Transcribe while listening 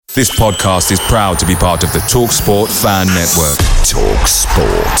This podcast is proud to be part of the TalkSport Fan Network.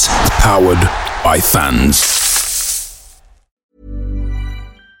 TalkSport. Powered by fans.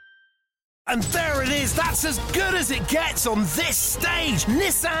 And there it is, that's as good as it gets on this stage.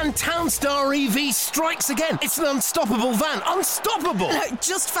 Nissan Townstar EV strikes again. It's an unstoppable van, unstoppable.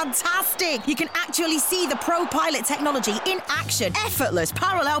 Just fantastic. You can actually see the Pro Pilot technology in action. Effortless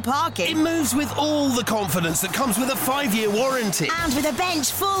parallel parking. It moves with all the confidence that comes with a 5-year warranty. And with a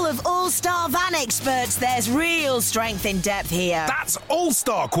bench full of all-star van experts, there's real strength in depth here. That's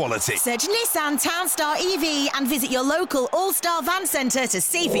all-star quality. Search Nissan Townstar EV and visit your local all-star van centre to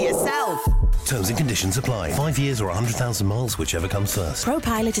see for yourself. Terms and conditions apply. 5 years or 100,000 miles, whichever comes first. Pro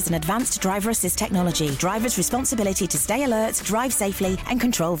Pilot is an advanced driver assist technology. Driver's responsibility to stay alert, drive safely, and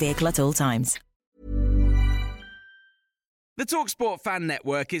control vehicle at all times. The TalkSport Fan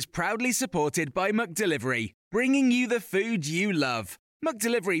Network is proudly supported by McDelivery, bringing you the food you love.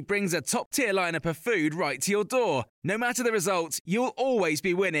 McDelivery brings a top-tier lineup of food right to your door. No matter the result, you'll always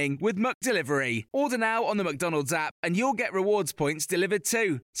be winning with McDelivery. Order now on the McDonald's app and you'll get rewards points delivered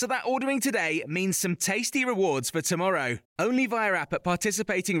too. So that ordering today means some tasty rewards for tomorrow. Only via app at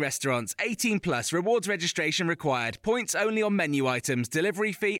participating restaurants. 18 plus. Rewards registration required. Points only on menu items.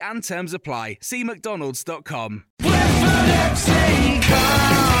 Delivery fee and terms apply. See mcdonalds.com. Brentford FC,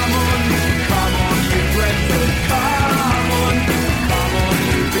 come on, you Brentford, come on.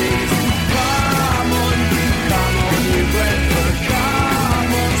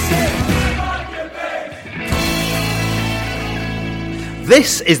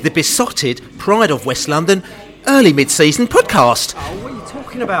 This is the Beesotted Pride of West London early mid-season podcast. Oh, what are you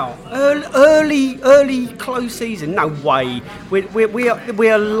talking about? Early close season? No way. We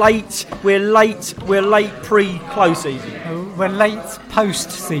are late. We're late pre-close season. We're late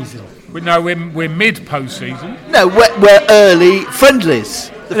post-season. We're mid-post-season. No, we're early friendlies.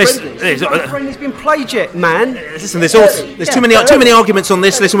 The friendly's been played yet, man. Listen, there's too many arguments on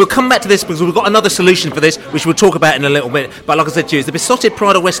this. Listen, we'll come back to this because we've got another solution for this, which we'll talk about in a little bit. But like I said to you, it's the Beesotted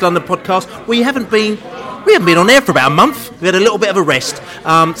Pride of West London podcast. We haven't been on air for about a month. We had a little bit of a rest.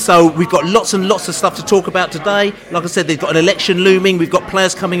 So we've got lots and lots of stuff to talk about today. Like I said, they've got an election looming. We've got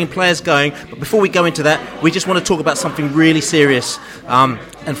players coming and players going. But before we go into that, we just want to talk about something really serious.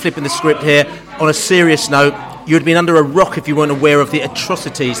 And flipping the script here, on a serious note, you would have been under a rock if you weren't aware of the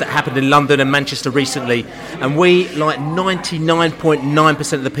atrocities that happened in London and Manchester recently. And we, like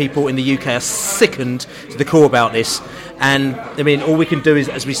 99.9% of the people in the UK, are sickened to the core about this. And, I mean, all we can do is,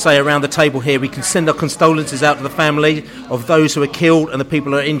 as we say around the table here, we can send our condolences out to the family of those who are killed and the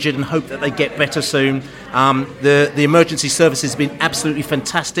people who are injured and hope that they get better soon. The emergency services have been absolutely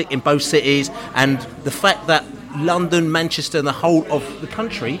fantastic in both cities. And the fact that London, Manchester and the whole of the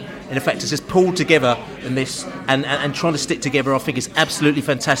country, in effect, has just pulled together in this and trying to stick together, I think is absolutely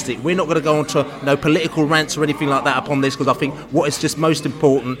fantastic. We're not going to go on to no political rants or anything like that upon this, because I think what is just most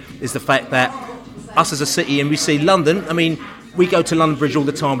important is the fact that us as a city, and we see London, I mean, we go to London Bridge all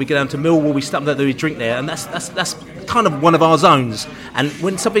the time, we go down to Millwall, we stop there, we drink there, and that's kind of one of our zones. And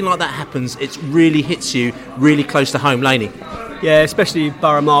when something like that happens, it really hits you really close to home, Laney. Yeah, especially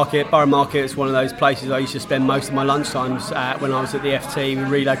Borough Market. Borough Market is one of those places I used to spend most of my lunchtimes at when I was at the FT. We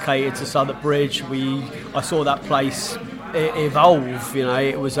relocated to Southwark Bridge. I saw that place evolve. You know,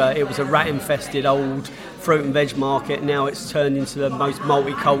 it was a rat-infested old fruit and veg market. Now it's turned into the most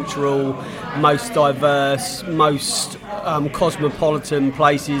multicultural, most diverse, most cosmopolitan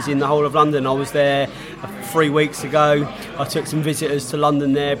places in the whole of London. I was there 3 weeks ago. I took some visitors to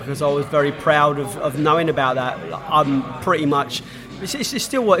London there because I was very proud of knowing about that. I'm pretty much. It's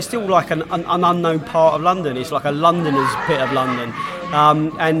still like an unknown part of London. It's like a Londoner's pit of London,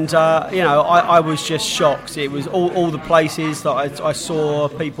 I was just shocked. It was all the places that I saw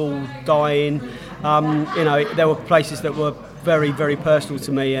people dying. There were places that were very, very personal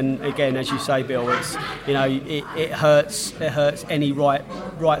to me, and again, as you say, Bill, it's it hurts any right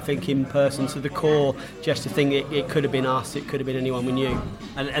thinking person to the core just to think it could have been us, it could have been anyone we knew.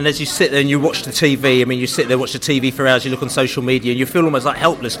 And as you sit there and you watch the TV, I mean, you sit there, watch the TV for hours, you look on social media, and you feel almost like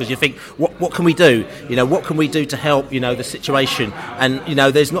helpless because you think, what can we do? What can we do to help? The situation. And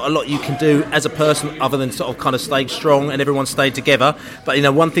there's not a lot you can do as a person other than sort of kind of stay strong and everyone stay together. But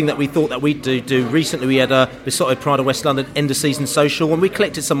one thing that we thought that we'd do recently, we had a Beesotted Pride of West London end of season social, and we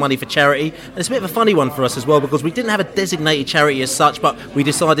collected some money for charity. And it's a bit of a funny one for us as well because we didn't have a designated charity as such, but we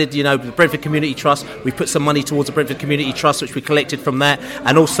decided, the Brentford Community Trust, we put some money towards the Brentford Community Trust, which we collected from that.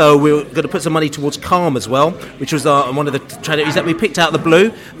 And also we were going to put some money towards Calm as well, which was one of the charities that we picked out of the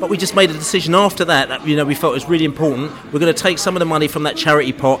blue. But we just made a decision after that, we felt it was really important. We're going to take some of the money from that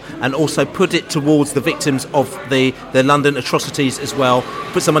charity pot and also put it towards the victims of the London atrocities as well.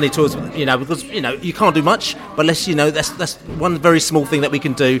 Put some money towards, because you can't do much, but that's one very small thing that we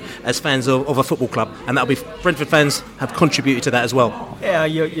can do as fans of a football club, and that'll be Brentford fans have contributed to that as well. Yeah,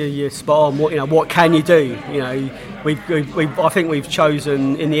 you're spot on. What can you do? I think we've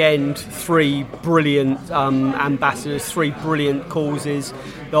chosen in the end 3 brilliant ambassadors, 3 brilliant causes.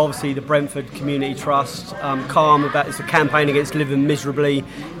 Obviously, the Brentford Community Trust, Calm, it's a campaign against living miserably.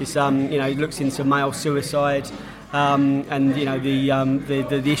 It's it looks into male suicide. And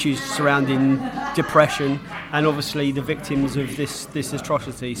the issues surrounding depression, and obviously the victims of this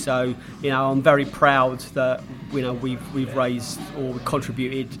atrocity. So I'm very proud that we've raised or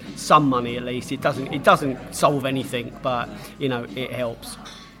contributed some money at least. It doesn't solve anything, but it helps.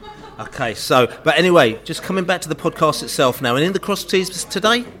 Okay, but anyway, just coming back to the podcast itself now, and in the cross teams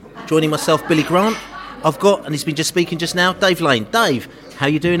today, joining myself, Billy Grant, I've got, and he's been just speaking just now, Dave Lane. Dave, how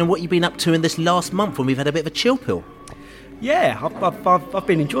you doing and what you've been up to in this last month when we've had a bit of a chill pill? Yeah, I've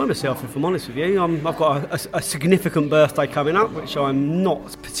been enjoying myself, if I'm honest with you. I've got a significant birthday coming up, which I'm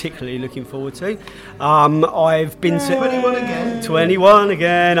not particularly looking forward to. I've been to 21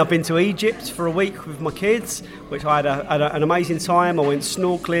 again. I've been to Egypt for a week with my kids, which I had an amazing time. I went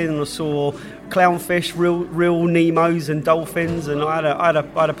snorkeling and I saw clownfish, real Nemos and dolphins, and I had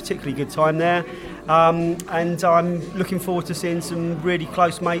a particularly good time there. And I'm looking forward to seeing some really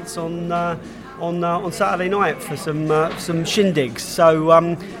close mates on Saturday night for some shindigs. So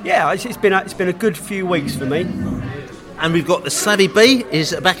it's been a good few weeks for me. And we've got the Savvy B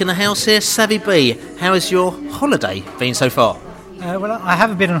is back in the house here. Savvy B, how has your holiday been so far? Well, I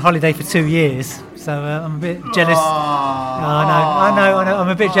haven't been on holiday for 2 years, so I'm a bit jealous. I know. I'm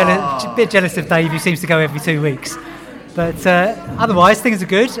a bit jealous of Dave, who seems to go every 2 weeks. But otherwise, things are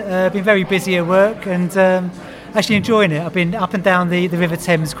good. Been very busy at work and actually enjoying it. I've been up and down the River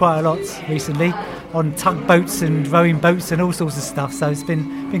Thames quite a lot recently on tugboats and rowing boats and all sorts of stuff. So it's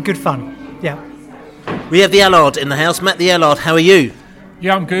been good fun. Yeah. We have the Allard in the house. Matt the Allard, how are you?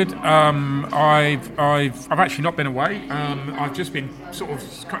 Yeah, I'm good. I've actually not been away. I've just been sort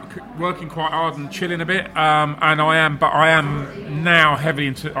of working quite hard and chilling a bit. And I am now heavily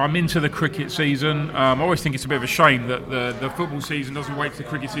into the cricket season. I always think it's a bit of a shame that the football season doesn't wait for the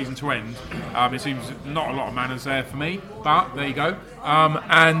cricket season to end. It seems not a lot of manners there for me, but there you go. I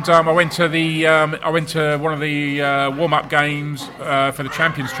went to one of the warm-up games for the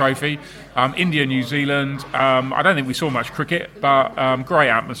Champions Trophy. India, New Zealand. I don't think we saw much cricket, but great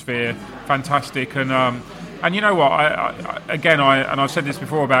atmosphere, fantastic, and you know what? I've said this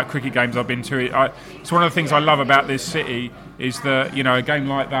before about cricket games I've been to. It's one of the things I love about this city is that a game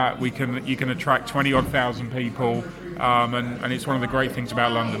like that you can attract 20-odd thousand people, and it's one of the great things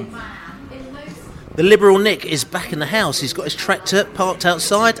about London. The Liberal Nick is back in the house. He's got his tractor parked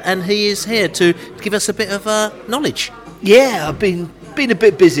outside, and he is here to give us a bit of knowledge. Yeah, I've been a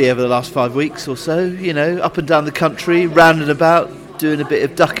bit busy over the last 5 weeks or so, up and down the country, round and about, doing a bit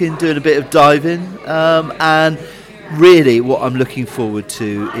of ducking, doing a bit of diving, and really what I'm looking forward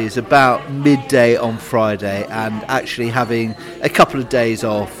to is about midday on Friday and actually having a couple of days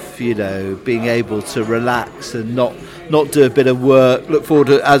off, being able to relax and not do a bit of work, look forward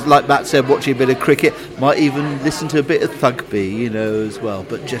to, as like Matt said, watching a bit of cricket, might even listen to a bit of Thugby, as well,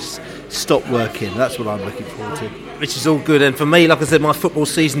 but just stop working. That's what I'm looking forward to. Which is all good, and for me, like I said, my football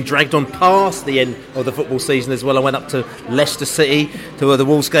season dragged on past the end of the football season as well. I went up to Leicester City to where the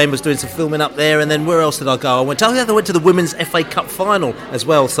Wolves game, was doing some filming up there, and then where else did I go? I went to the Women's FA Cup final as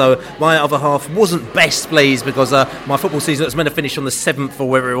well, so my other half wasn't best pleased because my football season that was meant to finish on the 7th or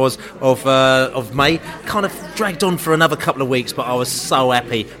wherever it was of May kind of dragged on for another couple of weeks, but I was so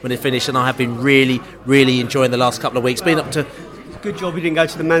happy when it finished, and I have been really, really enjoying the last couple of weeks. Been up to... Good job you didn't go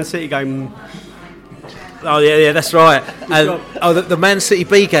to the Man City game. Oh yeah, that's right. The Man City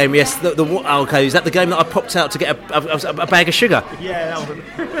B game, yes. Okay, is that the game that I popped out to get a bag of sugar? Yeah, that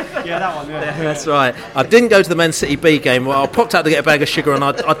one. Yeah, that's right. I didn't go to the Man City B game. Well, I popped out to get a bag of sugar, and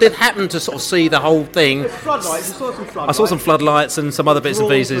I did happen to sort of see the whole thing. Floodlights. I saw some floodlights and some other bits and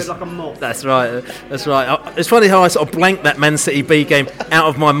pieces. Like a moth. That's right. It's funny how I sort of blanked that Man City B game out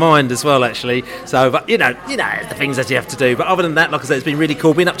of my mind as well, actually. So, but the things that you have to do. But other than that, like I said, it's been really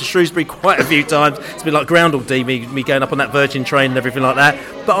cool. Been up to Shrewsbury quite a few times. It's been like Groundhog Day, me going up on that Virgin train and everything like that.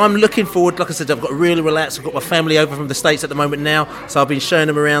 But I'm looking forward, like I said, I've got really relaxed. I've got my family over from the States at the moment now, so I've been showing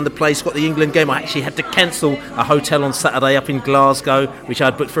them around the place. Got the England game. I actually had to cancel a hotel on Saturday up in Glasgow, which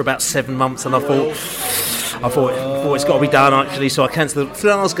I'd booked for about 7 months, and I thought I thought it's got to be done actually, so I cancelled the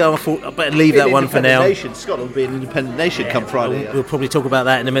Glasgow. I thought I'd better leave that one for now. Scotland will be an independent nation come Friday. We'll probably talk about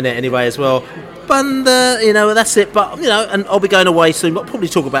that in a minute anyway as well. But that's it. But and I'll be going away soon. But I'll probably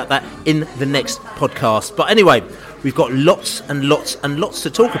talk about that in the next podcast. But anyway, we've got lots and lots and lots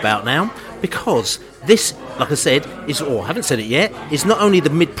to talk about now, because this, like I said, I haven't said it yet, is not only the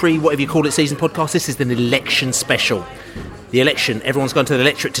mid-pre, whatever you call it, season podcast. This is an election special. The election, everyone's going to the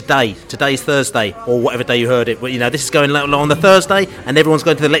electorate today. Today's Thursday, or whatever day you heard it. But this is going on the Thursday, and everyone's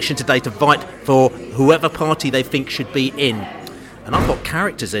going to the election today to vote for whoever party they think should be in. And I've got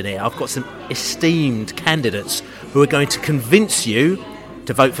characters in here. I've got some esteemed candidates who are going to convince you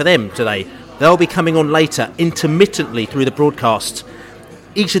to vote for them today. They'll be coming on later, intermittently through the broadcast.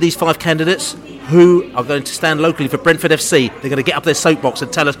 Each of these 5 candidates who are going to stand locally for Brentford FC, they're going to get up their soapbox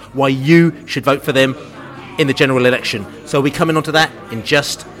and tell us why you should vote for them in the general election. So we'll be coming on to that in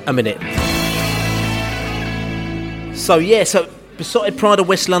just a minute. So Beesotted Pride of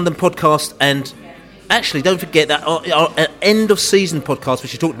West London podcast, and actually don't forget that our end of season podcast,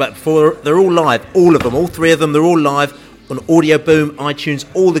 which we talked about before, they're all live, all of them, all 3 of them, they're all live on Audio Boom, iTunes,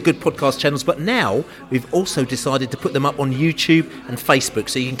 all the good podcast channels. But now we've also decided to put them up on YouTube and Facebook,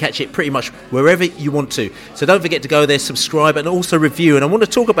 so you can catch it pretty much wherever you want to. So don't forget to go there, subscribe, and also review. And I want to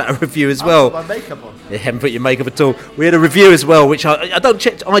talk about a review as well. I've got my makeup on. You haven't put your makeup at all. We had a review as well, which I don't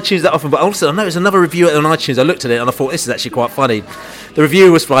check iTunes that often, but also I know there's another review on iTunes. I looked at it and I thought this is actually quite funny. The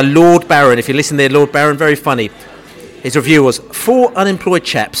review was by Lord Barron. If you listen there, Lord Barron, very funny. His review was, 4 unemployed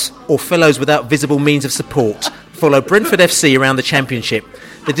chaps or fellows without visible means of support follow Brentford FC around the Championship.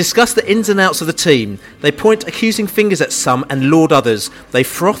 They discuss the ins and outs of the team. They point accusing fingers at some and laud others. They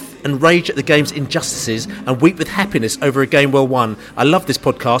froth and rage at the game's injustices and weep with happiness over a game well won. I love this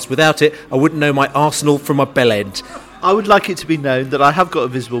podcast. Without it, I wouldn't know my Arsenal from my bell end. I would like it to be known that I have got a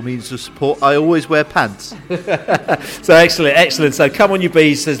visible means of support. I always wear pants. So excellent. So come on, you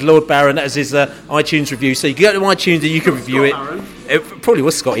bees, says Lord Barron. That was his iTunes review. So you can go to iTunes and you can review it. It probably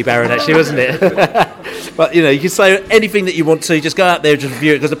was Scotty Barron, actually, wasn't it? But, you can say anything that you want to. Just go out there and just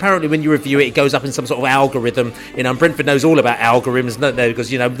review it, because apparently when you review it, it goes up in some sort of algorithm. And Brentford knows all about algorithms, don't they? Because,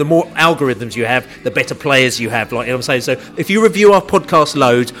 the more algorithms you have, the better players you have. Like, what I'm saying? So if you review our podcast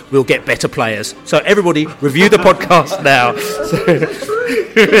loads, we'll get better players. So everybody, review the podcast now.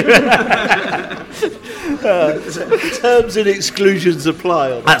 Terms and exclusions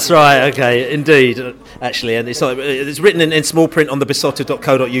apply. That's right. Okay, indeed. Actually, and it's written in small print on the beesotted.co.uk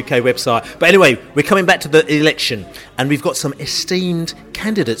website. But anyway, we're coming back to the election, and we've got some esteemed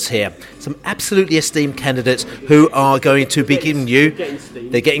candidates here. Some absolutely esteemed candidates who are going to be giving you.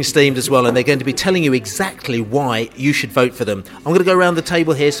 They're getting steamed as well, and they're going to be telling you exactly why you should vote for them. I'm going to go around the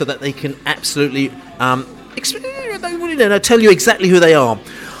table here so that they can absolutely tell you exactly who they are.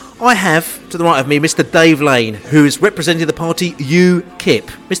 I have, to the right of me, Mr. Dave Lane, who is representing the party UKIP.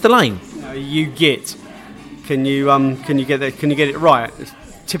 Mr. Lane. UGIT. Can you get it right? It's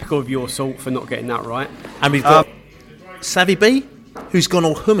typical of your sort for not getting that right. And we've got Savvy B, who's gone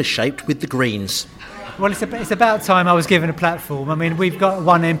all hummus-shaped with the Greens. Well, it's about time I was given a platform. I mean, we've got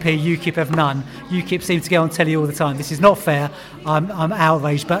 1 MP, UKIP have none. UKIP seems to get on telly all the time. This is not fair. I'm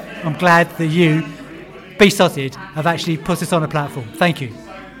outraged, but I'm glad that you, Beesotted, have actually put us on a platform. Thank you.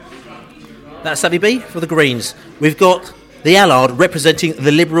 That's Savvy B for the Greens. We've got the Allard representing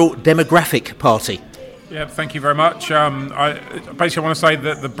the Liberal Demographic Party. Yeah, thank you very much. I basically want to say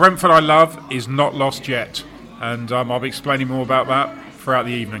that the Brentford I love is not lost yet, and I'll be explaining more about that throughout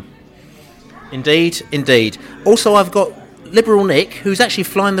the evening. Indeed. Also, I've got Liberal Nick, who's actually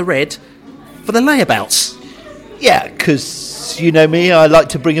flying the red for the layabouts. Yeah, because you know me, I like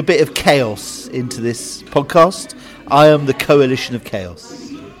to bring a bit of chaos into this podcast. I am the coalition of chaos.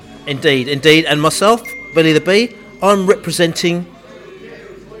 Indeed. And myself, Billy the Bee, I'm representing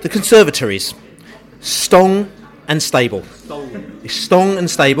the Conservatories. Stong and stable. Stong and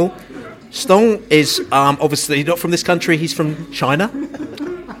stable. Stong is obviously not from this country, he's from China.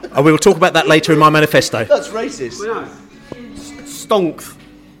 And we will talk about that later in my manifesto. That's racist. Stonk.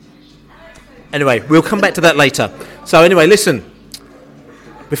 Anyway, we'll come back to that later. So anyway, listen.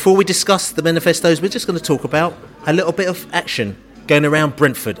 Before we discuss the manifestos, we're just going to talk about a little bit of action going around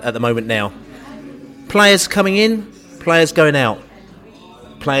Brentford at the moment now. Players coming in, players going out.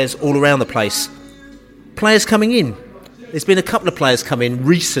 Players all around the place. Players coming in. There's been a couple of players come in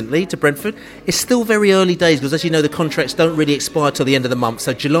recently to Brentford. It's still very early days because, as you know, the contracts don't really expire till the end of the month,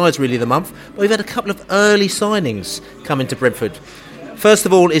 so July is really the month. But we've had a couple of early signings come into Brentford. First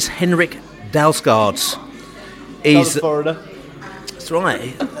of all is Henrik Dalsgaard. He's a foreigner.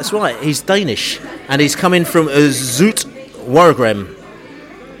 That's right. He's Danish, and he's coming from Zoot Waregem.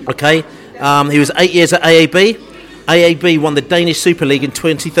 Okay, He was 8 years at AAB. AAB won the Danish Super League in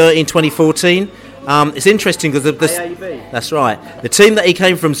 2013-2014. It's interesting because AAB. That's right. The team that he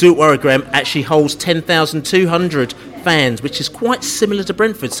came from, Zult Waregem, actually holds 10,200 fans, which is quite similar to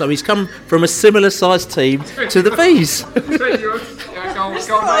Brentford. So he's come from a similar sized team to the Bees.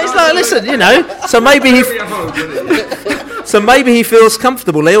 It's like, listen, so maybe he feels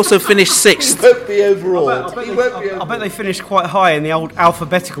comfortable. They also finished 6th. He won't be overall. I bet they finished quite high in the old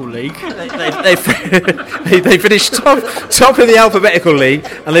alphabetical league. They finished top in the alphabetical league,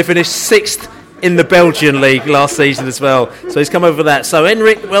 and they finished 6th in the Belgian league last season as well. So he's come over that. So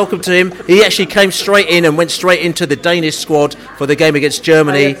Henrik, welcome to him. He actually came straight in and went straight into the Danish squad for the game against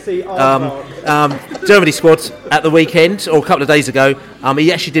Germany. Germany squad at the weekend, or a couple of days ago.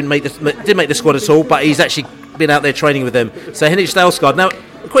 He actually didn't make the squad at all, but he's actually been out there training with them. So Henrik Dalsgaard. Now,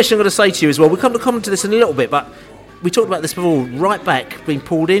 the question I'm going to say to you as well, we'll come to comment to this in a little bit, but we talked about this before. Right back, being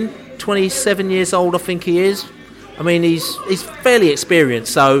pulled in, 27 years old, I think he is. I mean, he's fairly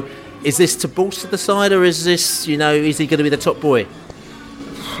experienced. So is this to bolster the side, or is this, is he going to be the top boy?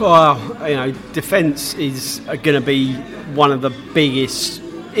 Well, defence is going to be one of the biggest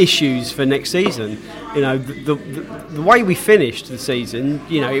issues for next season. The way we finished the season,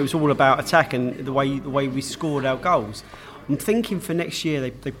 it was all about attack and the way we scored our goals. I'm thinking for next year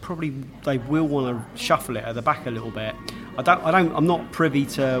they will want to shuffle it at the back a little bit. I'm not privy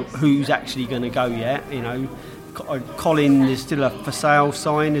to who's actually going to go yet. Colin is still a for sale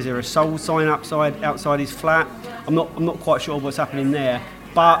sign. Is there a sold sign outside his flat? I'm not quite sure what's happening there.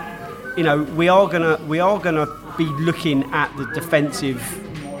 But we are gonna be looking at the defensive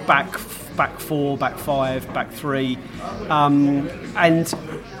back 4, back 5, back 3, and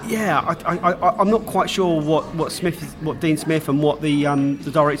I'm not quite sure what Dean Smith and what the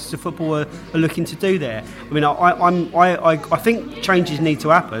directors of football are looking to do there. I mean, I think changes need to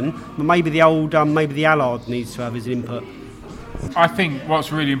happen, but maybe the Allard needs to have his input. I think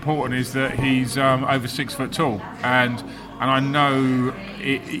what's really important is that he's over 6 foot tall, and I know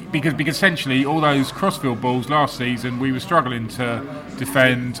because essentially all those crossfield balls last season we were struggling to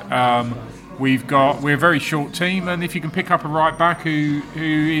defend. We're a very short team, and if you can pick up a right back who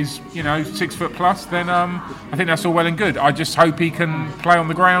is 6 foot plus, then I think that's all well and good. I just hope he can play on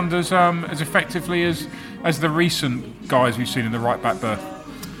the ground as effectively as the recent guys we've seen in the right back berth.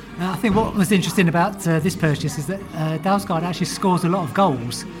 I think what was interesting about this purchase is that Dalsgaard actually scores a lot of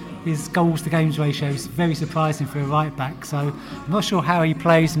goals. His goals to games ratio is very surprising for a right back, so I'm not sure how he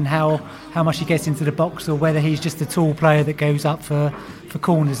plays and how much he gets into the box, or whether he's just a tall player that goes up for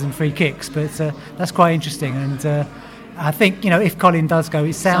corners and free kicks, but that's quite interesting. And I think if Colin does go,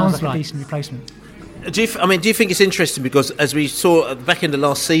 it sounds like a decent replacement. Do you think it's interesting because, as we saw at the back end of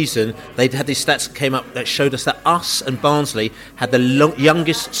last season, they'd had these stats that came up that showed us that us and Barnsley had the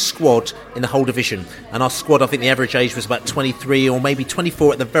youngest squad in the whole division, and our squad, I think the average age was about 23 or maybe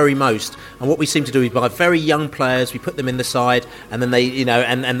 24 at the very most. And what we seem to do is buy very young players, we put them in the side, and then they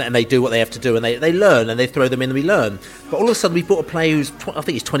and they do what they have to do, and they learn, and they throw them in and we learn. But all of a sudden we bought a player who's I think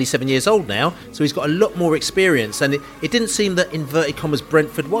he's 27 years old now, so he's got a lot more experience, and it didn't seem that inverted commas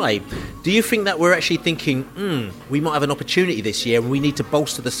Brentford way. Do you think that we're actually thinking, we might have an opportunity this year and we need to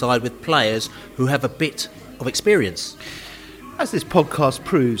bolster the side with players who have a bit of experience? As this podcast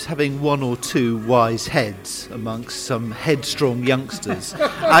proves, having one or two wise heads amongst some headstrong youngsters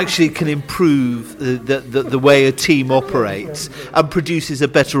actually can improve the way a team operates and produces a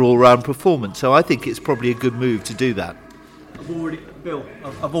better all-round performance. So I think it's probably a good move to do that.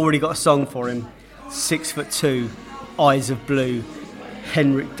 I've already got a song for him. 6'2", eyes of blue,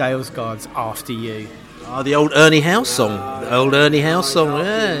 Henrik Dalsgaard's After You. Oh, the old Ernie Howe song.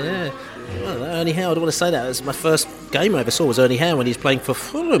 Yeah. Well, Ernie Howe, I don't want to say that. That's my first game I ever saw was Ernie Howe when he was playing for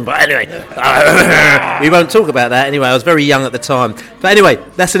Fulham. But anyway, we won't talk about that. Anyway, I was very young at the time. But anyway,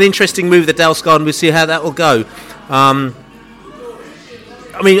 that's an interesting move, the Dalsgaard, and we'll see how that will go. I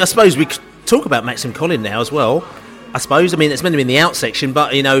mean, I suppose we could talk about Maxim Collin now as well. It's meant to be in the out section,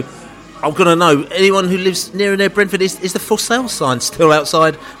 but, I'm going to know, anyone who lives near and near Brentford, is the for sale sign still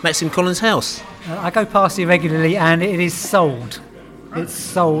outside Maxim Collin's house? I go past it regularly and it is sold. It's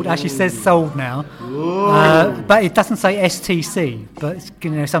sold. Actually says sold now, but it doesn't say STC. But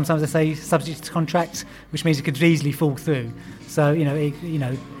sometimes they say subject to contract, which means it could easily fall through. So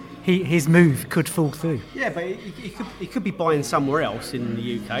his move could fall through. Yeah, but he could be buying somewhere else in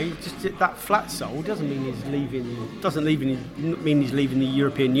the UK. Just that flat sold doesn't mean he's leaving. Doesn't mean he's leaving the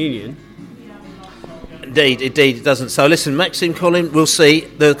European Union. Indeed, it doesn't. So listen, Maxim Collin, we'll see.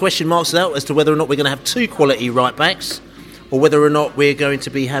 The question marks out as to whether or not we're going to have two quality right backs, or whether or not we're going to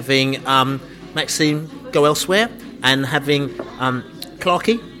be having Maxim go elsewhere and having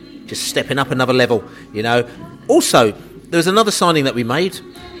Clarkey just stepping up another level, you know. Also, there was another signing that we made.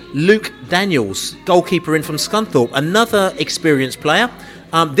 Luke Daniels, goalkeeper in from Scunthorpe, another experienced player.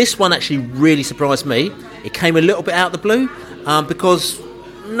 This one actually really surprised me. It came a little bit out of the blue because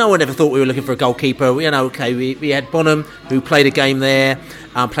no one ever thought we were looking for a goalkeeper. We had Bonham, who played a game there,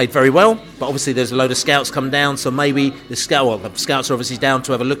 played very well, but obviously there's a load of scouts come down, so maybe the scouts are obviously down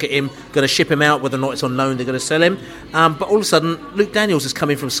to have a look at him, going to ship him out, whether or not it's on loan, they're going to sell him. But all of a sudden, Luke Daniels is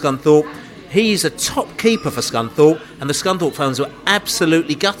coming from Scunthorpe. He's a top keeper for Scunthorpe, and the Scunthorpe fans were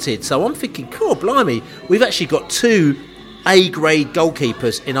absolutely gutted. So I'm thinking, cool, blimey, we've actually got 2 A-grade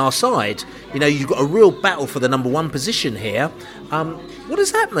goalkeepers in our side. You know, you've got a real battle for the number 1 position here. What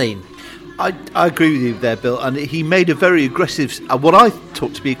does that mean? I agree with you there, Bill, and he made a very aggressive, what I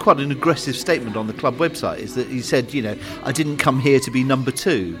took to be quite an aggressive statement on the club website, is that he said, you know, I didn't come here to be number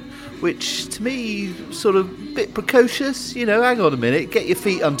 2, which to me sort of a bit precocious. You know, hang on a minute, get your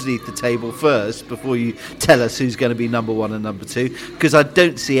feet underneath the table first before you tell us who's going to be number 1 and number 2, because I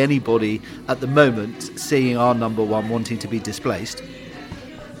don't see anybody at the moment seeing our number 1 wanting to be displaced.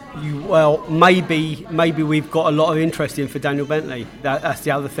 Maybe we've got a lot of interest in for Daniel Bentley. That's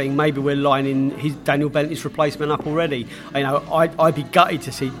the other thing. Maybe we're lining Daniel Bentley's replacement up already. You know, I'd be gutted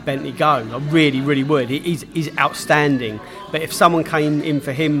to see Bentley go. I really, really would. He's outstanding. But if someone came in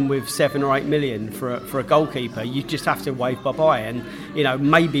for him with 7 or 8 million for a goalkeeper, you just have to wave bye bye. And you know,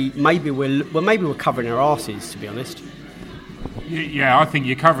 maybe we're covering our arses, to be honest. Yeah, I think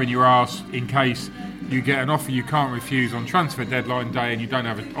you're covering your arse in case you get an offer you can't refuse on transfer deadline day and you don't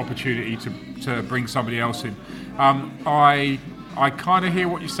have an opportunity to bring somebody else in. I kind of hear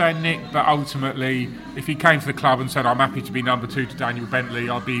what you're saying, Nick, but ultimately, if he came to the club and said, I'm happy to be number 2 to Daniel Bentley,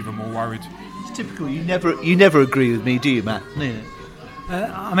 I'd be even more worried. It's typical. You never agree with me, do you, Matt? No.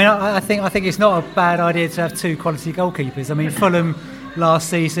 I think it's not a bad idea to have 2 quality goalkeepers. I mean, Fulham last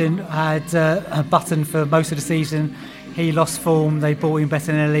season had a Button for most of the season. He lost form. They bought in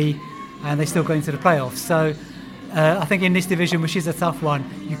Bettinelli, and they still got into the playoffs. So I think in this division, which is a tough one,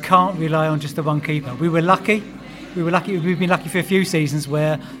 you can't rely on just the 1 keeper. We were lucky. We've been lucky for a few seasons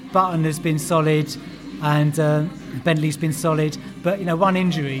where Button has been solid and Bentley's been solid. But you know, 1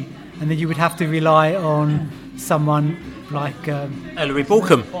 injury, and then you would have to rely on someone like Ellery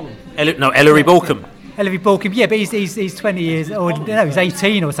Balcombe. Ellery Balcombe. Ellery Balcombe. Yeah, but he's 20 years, or no, he's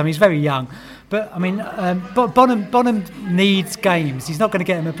 18 or something. He's very young. But I mean, Bonham needs games. He's not going to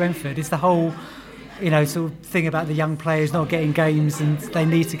get them at Brentford. It's the whole, you know, sort of thing about the young players not getting games, and they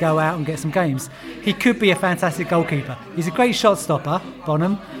need to go out and get some games. He could be a fantastic goalkeeper. He's a great shot stopper,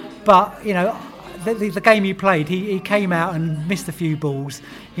 Bonham. But you know, the game he played, he came out and missed a few balls.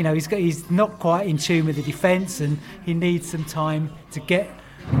 You know, he's not quite in tune with the defence, and he needs some time to get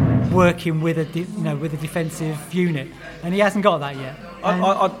working with a defensive unit, and he hasn't got that yet.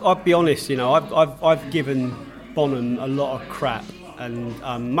 I'll be honest, you know, I've given Bonham a lot of crap,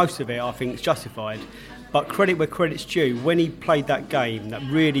 and most of it I think is justified. But credit where credit's due. When he played that game, that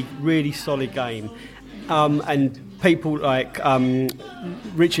really, really solid game, and people like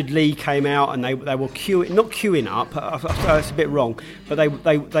Richard Lee came out and they were not queuing up. That's a bit wrong, but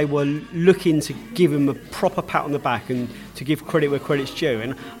they were looking to give him a proper pat on the back and to give credit where credit's due.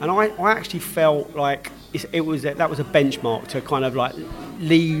 And I actually felt like that was a benchmark to kind of like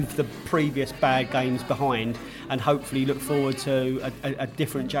leave the previous bad games behind and hopefully look forward to a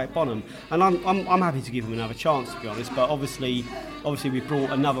different Jack Bonham. And I'm happy to give him another chance, to be honest. But obviously we brought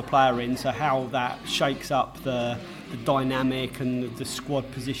another player in, so how that shakes up the dynamic and the squad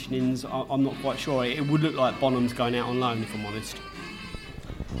positionings, I'm not quite sure. It would look like Bonham's going out on loan, if I'm honest.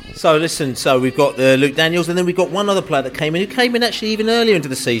 So listen, we've got Luke Daniels, and then we've got one other player that came in, who came in actually even earlier into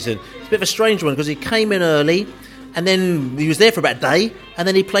the season. It's a bit of a strange one because he came in early, and then he was there for about a day, and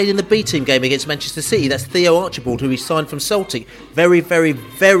then he played in the B-team game against Manchester City. That's Theo Archibald, who he signed from Celtic. Very, very,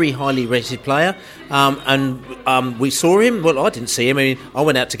 very highly rated player. And we saw him. Well, I didn't see him. I mean, I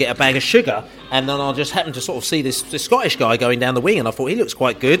went out to get a bag of sugar, and then I just happened to sort of see this Scottish guy going down the wing, and I thought he looks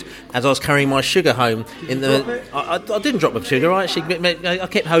quite good as I was carrying my sugar home. I didn't drop the sugar. I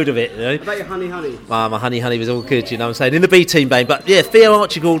kept hold of it. You know? About your honey? My honey was all good. You know what I'm saying? In the B-team game, but yeah, Theo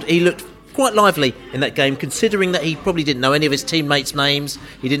Archibald, he looked quite lively in that game, considering that he probably didn't know any of his teammates' names.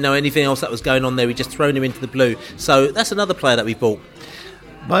 He didn't know anything else that was going on there. He just thrown him into the blue. So that's another player that we bought.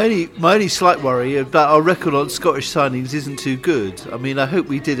 My only slight worry about our record on Scottish signings isn't too good. I mean, I hope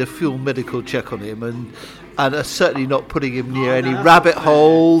we did a full medical check on him and are certainly not putting him near any rabbit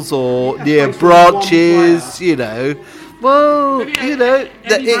holes or near branches, you know. Well, you know,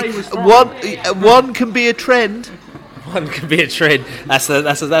 one can be a trend. One can be a trend. That's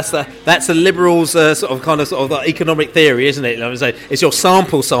the liberals' sort of economic theory, isn't it? Like I say, it's your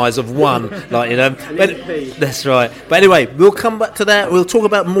sample size of one, But that's right. But anyway, we'll come back to that. We'll talk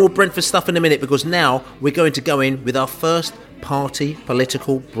about more Brentford stuff in a minute, because now we're going to go in with our first party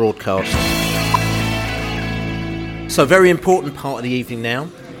political broadcast. So, very important part of the evening now,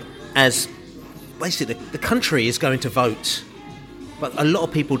 as basically the country is going to vote, but a lot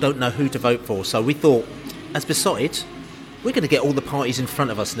of people don't know who to vote for. So we thought, as Beesotted, we're going to get all the parties in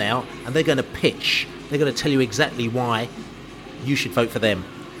front of us now, and they're going to pitch. They're going to tell you exactly why you should vote for them.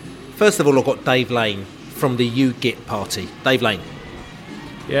 First of all, I've got Dave Lane from the UGIT party. Dave Lane.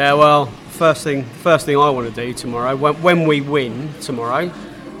 Yeah, well, first thing I want to do tomorrow, when we win tomorrow,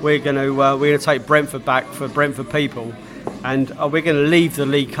 we're going to take Brentford back for Brentford people, and we're going to leave the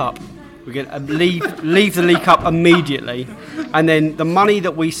League Cup. We're going to leave the League Cup immediately, and then the money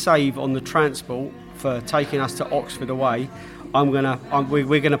that we save on the transport for taking us to Oxford away, we're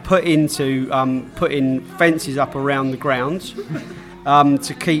going to put in fences up around the grounds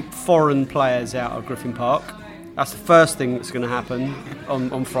to keep foreign players out of Griffin Park. That's the first thing that's going to happen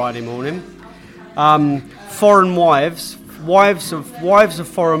on Friday morning. Foreign wives of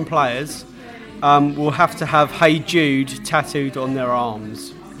foreign players will have to have "Hey Jude" tattooed on their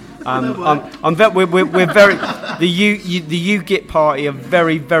arms. We're very the UGIT party are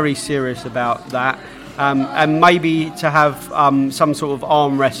very, very serious about that, and maybe to have some sort of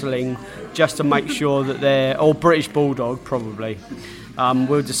arm wrestling just to make sure that they're, or British Bulldog probably.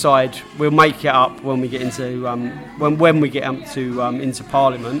 We'll decide. We'll make it up when we get into when we get up to into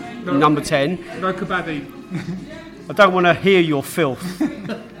Parliament. No, Number 10. No kabaddi. I don't want to hear your filth. I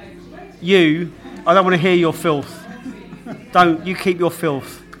don't want to hear your filth. Don't you keep your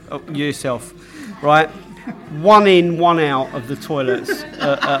filth yourself, right? 1 in, 1 out of the toilets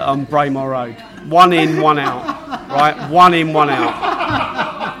on Braemar Road. 1 in, 1 out, right? 1 in, 1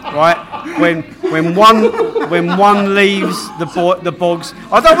 out, right? When one leaves the bogs,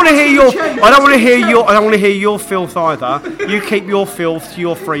 I don't want to hear your filth either. You keep your filth to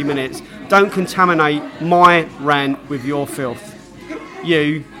your 3 minutes. Don't contaminate my rant with your filth.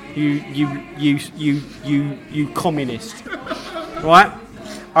 You communist, right?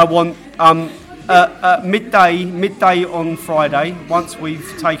 I want midday on Friday. Once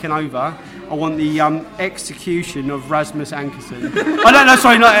we've taken over, I want the execution of Rasmus Ankersen.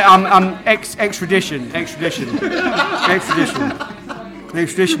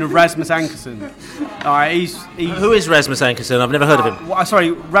 Extradition of Rasmus Ankersen. All right, he's Who is Rasmus Ankersen? I've never heard of him.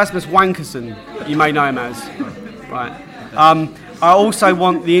 Rasmus Wankersen. You may know him as. Right. I also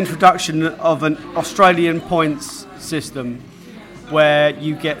want the introduction of an Australian points system, where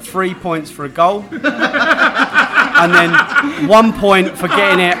you get 3 points for a goal and then 1 point for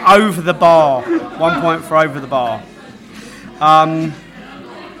getting it over the bar. 1 point for over the bar. An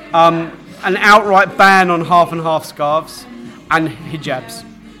outright ban on half and half scarves and hijabs.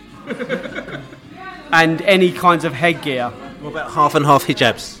 And any kinds of headgear. What about half and half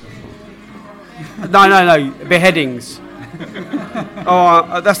hijabs? No. Beheadings.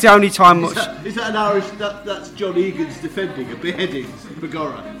 That's the only time. Is that an Irish? That's John Egan's defending a beheading,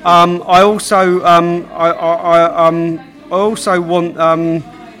 Begorra. I also want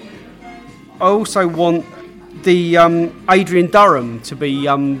the Adrian Durham to be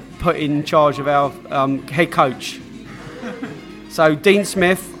put in charge of our head coach. So Dean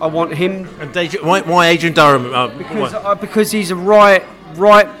Smith, I want him. And why Adrian Durham? Because he's a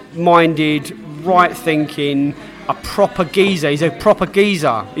right-minded, right-thinking. A proper geezer. He's a proper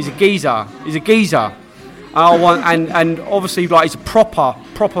geezer. He's a geezer. I want, and obviously, like, he's a proper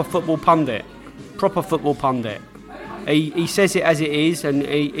football pundit. He says it as it is, and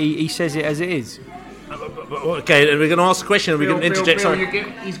he says it as it is. Okay, we're going to ask a question. We're going to interject. Bill,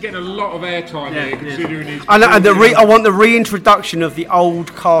 he's getting a lot of airtime here, considering his. And I want the reintroduction of the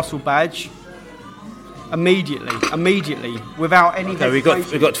old castle badge. Immediately, without any. Okay, we've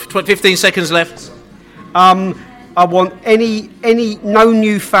got 15 seconds left. I want no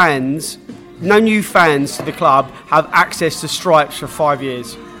new fans to the club have access to stripes for 5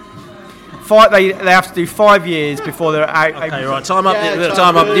 years. They have to do 5 years before they're out. Okay, right. Time up.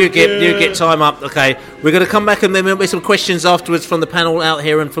 Time up. You get time up. Okay, we're going to come back and then there'll be some questions afterwards from the panel out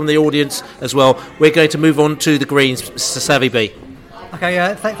here and from the audience as well. We're going to move on to the Greens. Mr. Savvy B.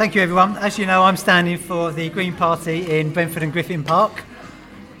 Okay, thank you everyone. As you know, I'm standing for the Green Party in Brentford and Griffin Park.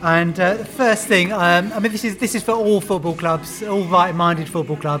 And the first thing, this is for all football clubs, all right-minded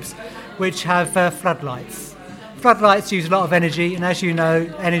football clubs, which have floodlights. Floodlights use a lot of energy, and as you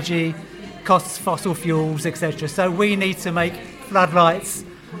know, energy costs fossil fuels, etc. So we need to make floodlights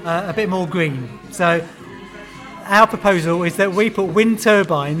a bit more green. So our proposal is that we put wind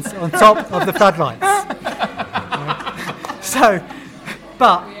turbines on top of the floodlights. So,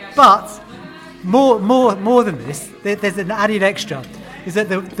 but more than this, there's an added extra, is that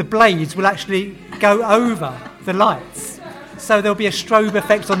the blades will actually go over the lights, so there'll be a strobe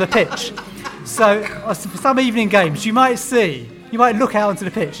effect on the pitch. So for some evening games, you might look out onto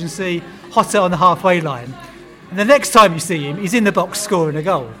the pitch and see Hotter on the halfway line, and the next time you see him, he's in the box scoring a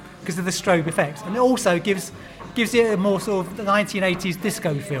goal because of the strobe effect, and it also gives it a more sort of 1980s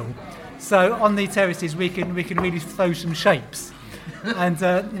disco feel. So on the terraces, we can really throw some shapes, and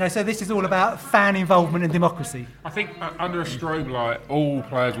so this is all about fan involvement and democracy. I think under a strobe light, all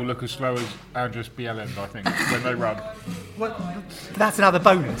players will look as slow as Andrus Bieland, I think, when they run. Well, that's another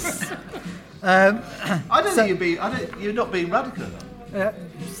bonus. You're not being radical enough.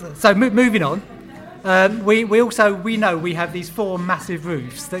 So moving on, we know we have these 4 massive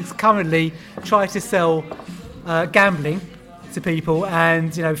roofs that currently try to sell gambling to people,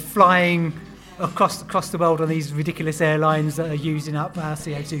 and flying across the world on these ridiculous airlines that are using up our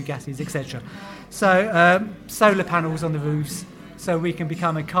CO2 gases, etc. So solar panels on the roofs, so we can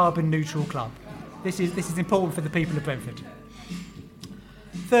become a carbon neutral club. This is important for the people of Brentford.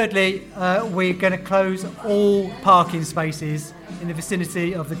 Thirdly, we're going to close all parking spaces in the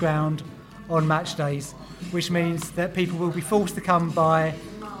vicinity of the ground on match days, which means that people will be forced to come by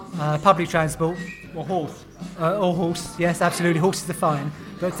public transport. Or horse. Or horse, yes, absolutely. Horses are fine.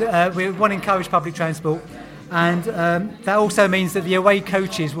 But we want to encourage public transport. And that also means that the away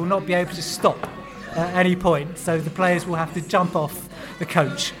coaches will not be able to stop at any point. So the players will have to jump off the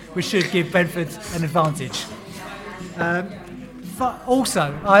coach, which should give Brentford an advantage. But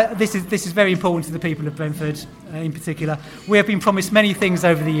also, this is very important to the people of Brentford in particular. We have been promised many things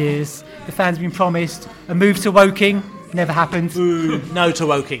over the years. The fans have been promised a move to Woking, never happened. Ooh, no to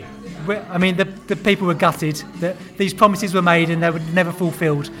Woking. I mean, the people were gutted that these promises were made and they were never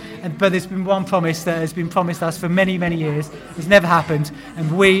fulfilled. But there's been one promise that has been promised us for many, many years. It's never happened,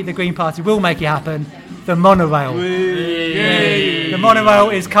 and we, the Green Party, will make it happen. The monorail. The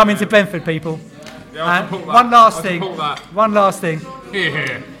monorail is coming to Brentford, people. Yeah, one last thing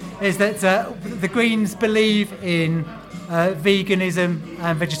Yeah. is that the Greens believe in veganism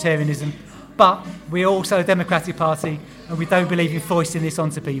and vegetarianism, but we're also a democratic party and we don't believe in foisting this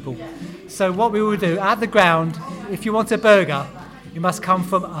onto people. So what we will do at the ground, if you want a burger, it must come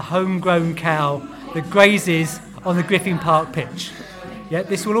from a homegrown cow that grazes on the Griffin Park pitch. Yeah,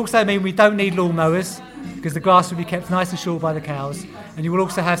 this will also mean we don't need lawnmowers because the grass will be kept nice and short by the cows, and you will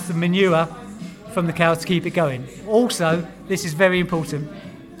also have some manure from the cows to keep it going. Also, this is very important,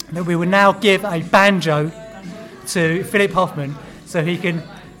 that we will now give a banjo to Philip Hoffman so he can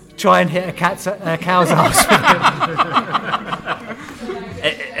try and hit a cow's arse with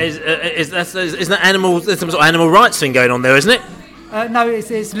it. Isn't that animal? There's some sort of animal rights thing going on there, isn't it? No,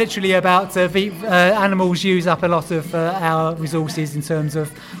 it's literally about animals use up a lot of our resources in terms of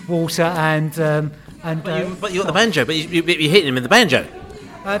water and. But you got the banjo, but you're hitting him with the banjo.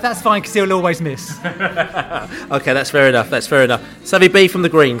 That's fine because he'll always miss. Okay, that's fair enough. Savvy B from the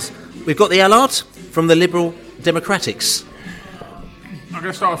Greens. We've got the Allard from the Liberal Democratics. I'm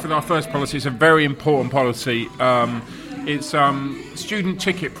going to start off with our first policy. It's a very important policy. It's student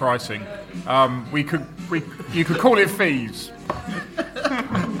ticket pricing. You could call it fees.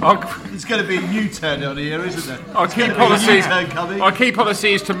 There's going to be a U-turn on here, isn't there? Our key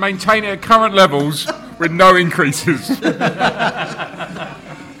policy is to maintain it at current levels with no increases.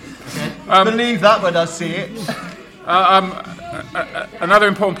 Believe that when I see it. Another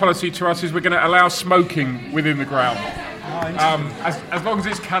important policy to us is we're going to allow smoking within the ground. As long as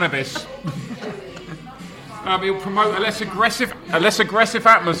it's cannabis. It will promote a less aggressive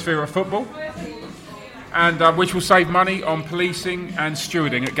atmosphere of football, and which will save money on policing and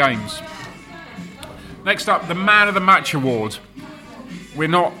stewarding at games. Next up, the Man of the Match award.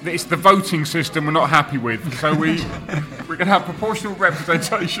 It's the voting system we're not happy with, so we're going to have proportional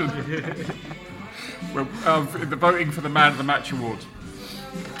representation in the voting for the Man of the Match award.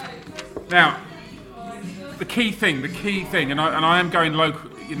 Now, the key thing, and I am going local.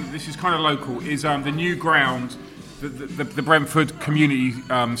 This is kind of local. Is the new ground, the Brentford Community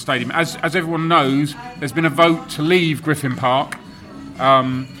Stadium. As everyone knows, there's been a vote to leave Griffin Park,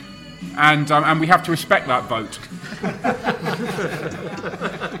 and we have to respect that vote.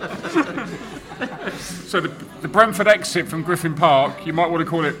 So the Brentford exit from Griffin Park, you might want to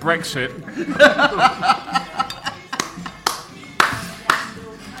call it Brexit.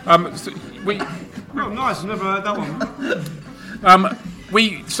 Oh, nice! I've never heard that one.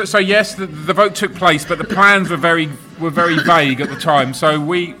 So yes, the vote took place, but the plans were very vague at the time. So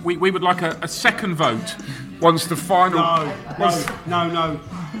we would like a second vote once the final. No.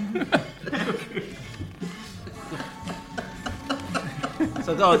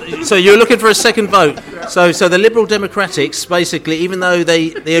 So you're looking for a second vote. So the Liberal Democrats, basically, even though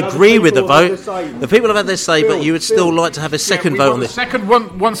they agree with the vote, the people have had their say, but you would still like to have a second vote on this. Second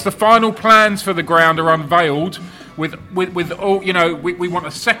one, once the final plans for the ground are unveiled, with all, we want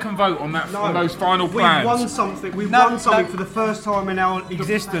a second vote on that on those final plans. We've won something. We've won something for the first time in our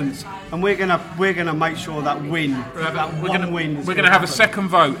existence, and we're gonna make sure that win. We're gonna have a second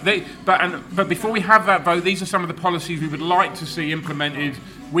vote. But before we have that vote, these are some of the policies we would like to see implemented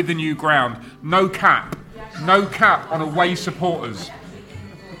with the new ground. No cap on away supporters.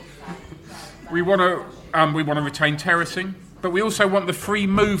 We want to retain terracing. But we also want the free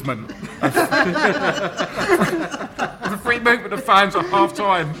movement. The free movement of fans at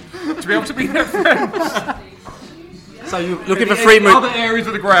half-time to be able to be their friends. So you're looking for free movement. Other areas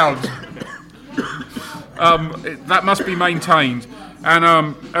of the ground. That must be maintained.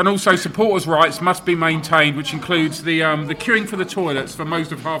 And also supporters' rights must be maintained, which includes the queuing for the toilets for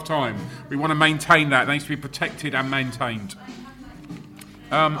most of half-time. We want to maintain that. It needs to be protected and maintained.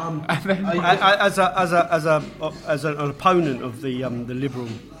 As an opponent of the Liberal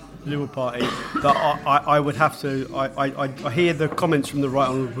Party, that I would have to. I hear the comments from the right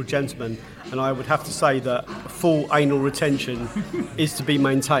honourable gentleman, and I would have to say that full anal retention is to be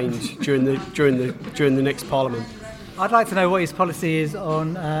maintained during the next Parliament. I'd like to know what his policy is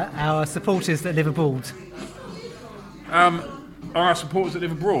on our supporters that live abroad. Our supporters that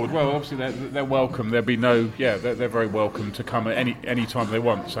live abroad, well, obviously they're welcome. There'll be no, they're very welcome to come at any time they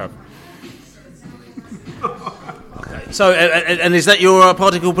want. So, So, and is that your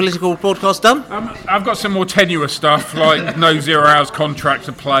political podcast done? I've got some more tenuous stuff like no 0 hours contracts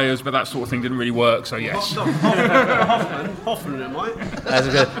of players, but that sort of thing didn't really work. So yes. Hoffman, it might. That's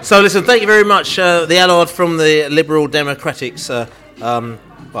good. So listen, thank you very much, the Allard from the Liberal Democrats.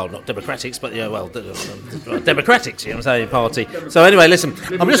 Well, not Democrats, but Democrats, you know what I'm saying, party. So anyway, listen,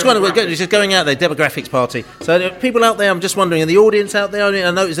 I'm just wondering, it's just going out there, Demographics Party. So people out there, I'm just wondering, in the audience out there,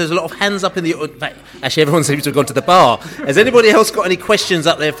 I notice there's a lot of hands up in actually everyone seems to have gone to the bar. Has anybody else got any questions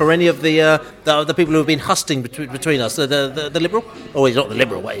up there for any of the people who have been husting between us? The Liberal? Oh, he's not the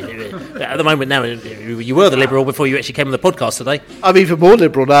Liberal. At the moment now, you were the Liberal before you actually came on the podcast today. I'm even more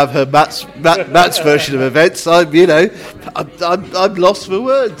Liberal now. I've heard Matt's version of events. I'm lost for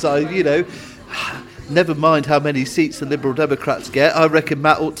words. Never mind how many seats the Liberal Democrats get. I reckon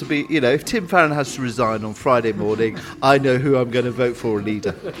Matt ought to be, if Tim Farron has to resign on Friday morning, I know who I'm going to vote for a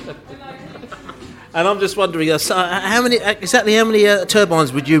leader. And I'm just wondering, how many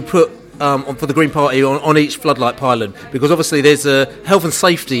turbines would you put for the Green Party on each floodlight pylon? Because obviously there's a health and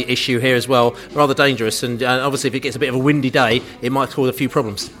safety issue here as well, rather dangerous, and obviously if it gets a bit of a windy day, it might cause a few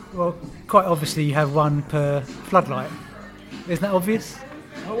problems. Well, quite obviously you have one per floodlight. Isn't that obvious?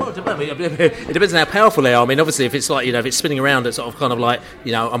 Oh, well, it depends on how powerful they are. I mean, obviously, if it's like if it's spinning around at sort of kind of like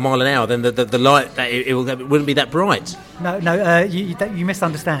a mile an hour, then the light it wouldn't be that bright. No, you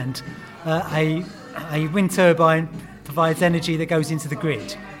misunderstand. A wind turbine provides energy that goes into the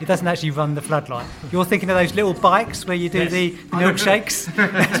grid. It doesn't actually run the floodlight. You're thinking of those little bikes where you do the milkshakes.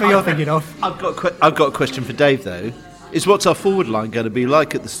 That's what you're thinking of. I've got a question for Dave though. What's our forward line going to be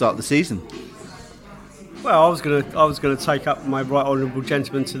like at the start of the season? Well, I was going to take up my right honourable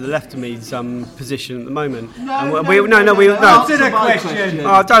gentleman to the left of me's position at the moment. No. Answer the question.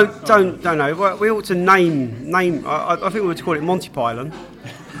 Don't know. We ought to name. I think we were to call it Monty Python.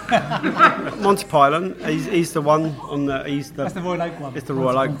 Monty Python. He's the one on the. That's the Royal Oak one. It's the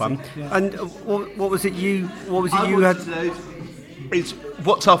Royal Oak one. Yeah. And what was it you had?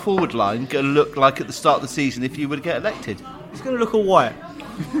 What's our forward line going to look like at the start of the season if you were to get elected? It's going to look all white.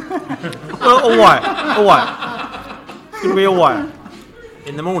 all white. It's going to be all white.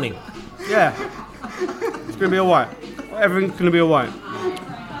 In the morning? Yeah. It's going to be all white. Everything's going to be all white.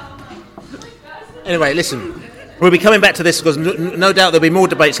 Anyway, listen. We'll be coming back to this because no doubt there'll be more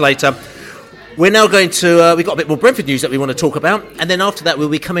debates later. We're now going to... we've got a bit more Brentford news that we want to talk about. And then after that, we'll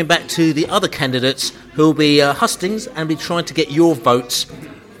be coming back to the other candidates who will be hustings and be trying to get your votes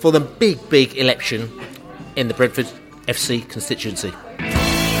for the big election in the Brentford FC constituency.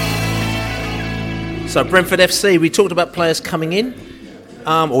 So Brentford FC, we talked about players coming in,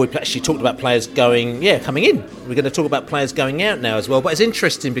 or we actually talked about players coming in. We're going to talk about players going out now as well. But it's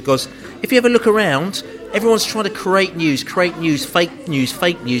interesting because if you ever look around, everyone's trying to create news, fake news,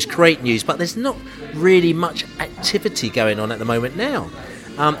 create news. But there's not really much activity going on at the moment now.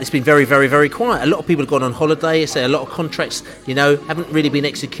 It's been very, very, very quiet. A lot of people have gone on holiday. A lot of contracts, haven't really been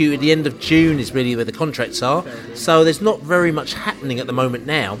executed. The end of June is really where the contracts are. So there's not very much happening at the moment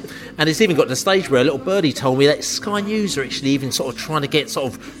now. And it's even got to the stage where a little birdie told me that Sky News are actually even sort of trying to get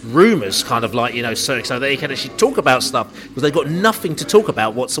sort of rumours kind of like, so they can actually talk about stuff, because they've got nothing to talk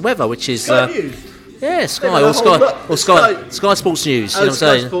about whatsoever, which is... Sky News? Yeah, Sky Sky Sports News. You know what I'm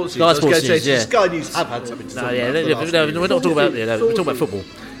saying? Sky Sports News. Yeah. Sky News have had something to talk about. No, we're not talking about. We're talking about football.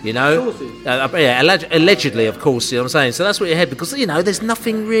 Allegedly, of course. You know what I'm saying? So that's what you had, because there's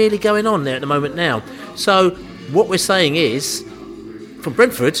nothing really going on there at the moment now. So what we're saying is, from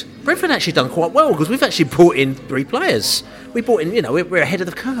Brentford actually done quite well, because we've actually brought in 3 players. We brought in, we're ahead of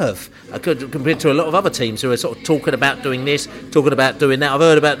the curve compared to a lot of other teams who are sort of talking about doing this, talking about doing that. I've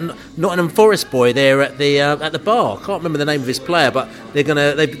heard about Nottingham Forest boy there at the bar. I can't remember the name of his player, but they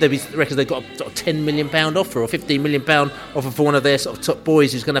reckon they've got a sort of £10 million offer or £15 million offer for one of their sort of top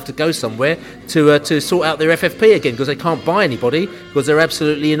boys who's going to have to go somewhere to sort out their FFP again, because they can't buy anybody, because they're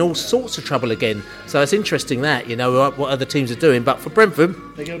absolutely in all sorts of trouble again. So it's interesting that what other teams are doing. But for Brentford,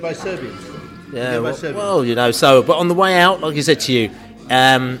 they're going to buy Serbians. Yeah, but on the way out, like I said to you,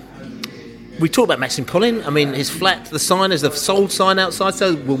 we talked about Maxim Collin. I mean, his flat, the sign is the sold sign outside,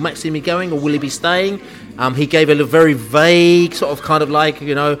 so will Maxim be going or will he be staying? He gave a very vague sort of kind of like,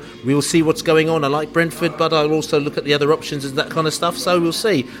 we will see what's going on. I like Brentford, but I'll also look at the other options and that kind of stuff, so we'll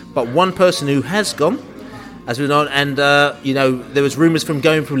see. But one person who has gone, as we know, and, there was rumours from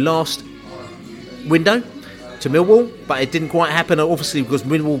going from last window to Millwall, but it didn't quite happen, obviously, because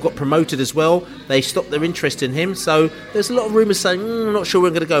Millwall got promoted as well. They stopped their interest in him, so there's a lot of rumours saying, I'm not sure we're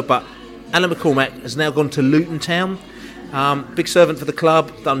going to go, but Alan McCormack has now gone to Luton Town. Big servant for the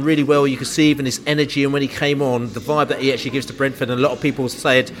club, done really well. You could see even his energy, and when he came on, the vibe that he actually gives to Brentford, and a lot of people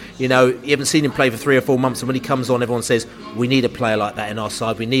said, you haven't seen him play for 3 or 4 months, and when he comes on, everyone says, we need a player like that in our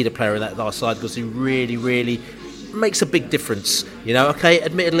side, we need a player like that in our side, because he really, really makes a big difference. Okay,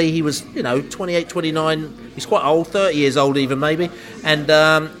 admittedly he was 28, 29, he's quite old, 30 years old even maybe, and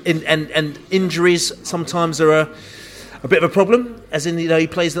injuries sometimes are a bit of a problem, as in he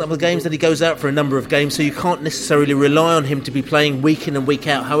plays a number of games, then he goes out for a number of games, so you can't necessarily rely on him to be playing week in and week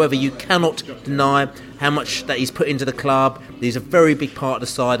out. However, you cannot deny how much that he's put into the club. He's a very big part of the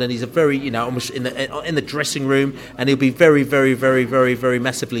side, and he's a very almost in the dressing room, and he'll be very, very, very, very, very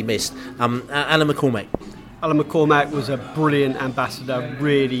massively missed. Alan McCormack. Alan McCormack was a brilliant ambassador,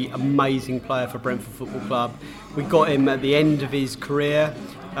 really amazing player for Brentford Football Club. We got him at the end of his career.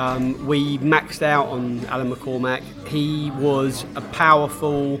 We maxed out on Alan McCormack. He was a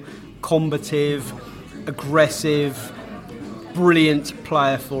powerful, combative, aggressive, brilliant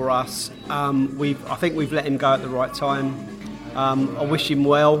player for us. I think we've let him go at the right time. I wish him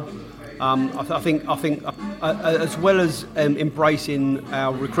well. I think as well as embracing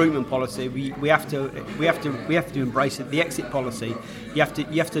our recruitment policy, we have to embrace it. The exit policy. You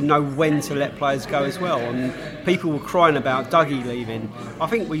have to know when to let players go as well. And people were crying about Dougie leaving. I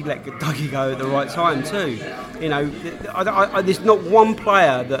think we let Dougie go at the right time too. There's not one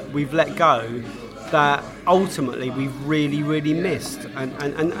player that we've let go that ultimately we've really, really missed,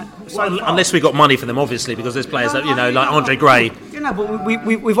 and so unless we got money for them, obviously, because there's players that like Andre Gray. But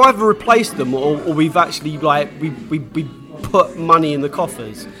we've either replaced them or we've actually we put money in the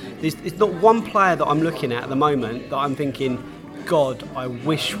coffers. There's not one player that I'm looking at the moment that I'm thinking, God, I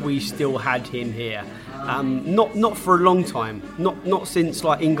wish we still had him here. Not for a long time. Not since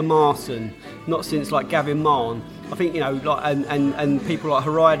like Inga Marson, not since like Gavin Mahon. I think and people like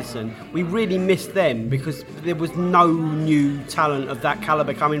Haridason, we really missed them because there was no new talent of that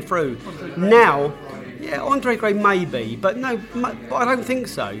calibre coming through. Now, yeah, Andre Gray maybe, but no, I don't think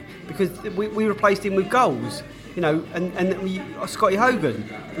so, because we replaced him with goals. Scotty Hogan,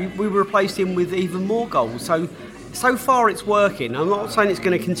 we replaced him with even more goals. So far it's working. I'm not saying it's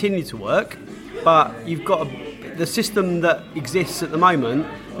going to continue to work, but you've got the system that exists at the moment.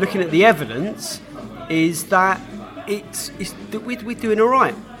 Looking at the evidence, is that we're doing all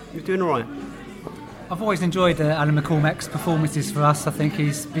right. We're doing all right. I've always enjoyed Alan McCormack's performances for us. I think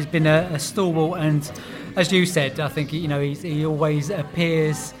he's been a stalwart, and as you said, I think he always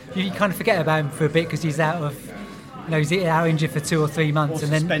appears. You kind of forget about him for a bit because he's out of. He's out injured for 2 or 3 months,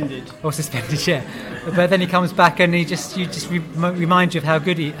 and suspended. Or suspended, yeah. But then he comes back, and reminds you of how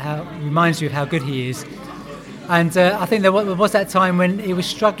good he is. And I think there was that time when he was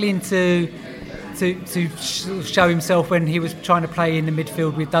struggling to show himself when he was trying to play in the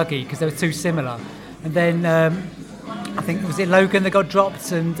midfield with Dougie, because they were too similar. And then I think was it Logan that got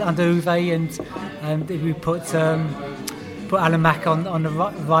dropped and under Uwe, and we put Alan Mack on the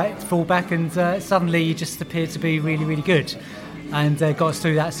right fullback, and suddenly he just appeared to be really, really good. and got us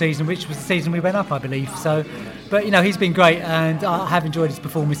through that season, which was the season we went up, I believe. So, but he's been great, and I have enjoyed his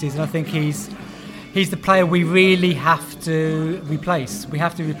performances, and I think he's the player we really have to replace. We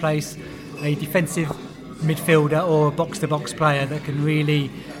have to replace a defensive midfielder or a box-to-box player that can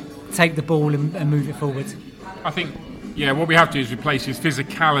really take the ball and move it forward. I think, what we have to do is replace his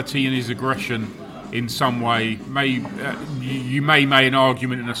physicality and his aggression in some way. You may make an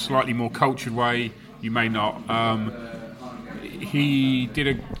argument in a slightly more cultured way, you may not. He did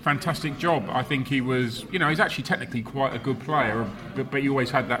a fantastic job. I think he was, he's actually technically quite a good player, but he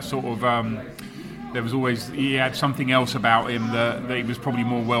always had that sort of... he had something else about him that he was probably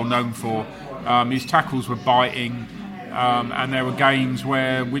more well known for. His tackles were biting, and there were games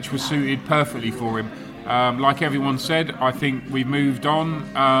which were suited perfectly for him. Like everyone said, I think we've moved on,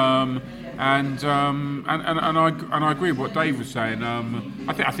 and I agree with what Dave was saying.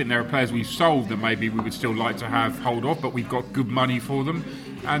 I think there are players we've sold that maybe we would still like to have hold of, but we've got good money for them.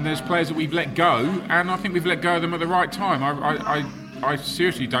 And there's players that we've let go, and I think we've let go of them at the right time. I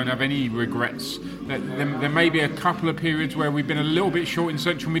seriously don't have any regrets. There may be a couple of periods where we've been a little bit short in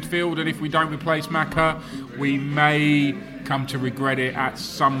central midfield, and if we don't replace Maka, we may come to regret it at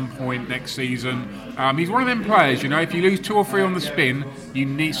some point next season. He's one of them players, if you lose 2 or 3 on the spin,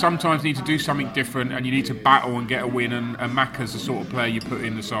 you sometimes need to do something different, and you need to battle and get a win, and Maka's the sort of player you put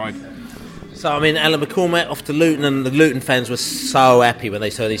in the side. So, Alan McCormack off to Luton, and the Luton fans were so happy when they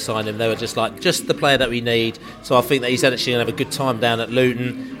saw he signed him. They were just the player that we need. So I think that he's actually going to have a good time down at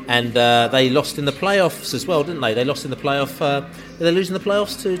Luton. And they lost in the playoffs as well, didn't they? They lost in the playoff. Did they lose in the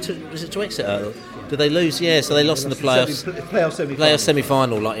playoffs to Exeter? Did they lose? Yeah, so they lost in the playoffs. Playoff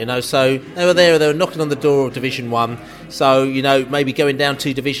semi-final, So they were there. They were knocking on the door of Division 1. So, maybe going down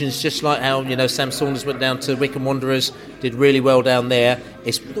 2 divisions, just like how, Sam Saunders went down to Wycombe Wanderers, did really well down there.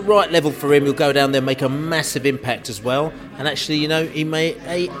 It's the right level for him. He'll go down there and make a massive impact as well. And actually, he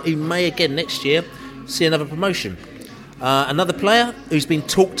may again next year see another promotion. Another player who's been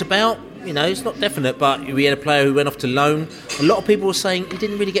talked about, it's not definite, but we had a player who went off to loan. A lot of people were saying he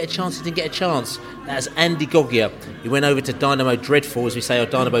didn't really get a chance. That's Andy Gogia. He went over to Dynamo Dreadful, as we say, or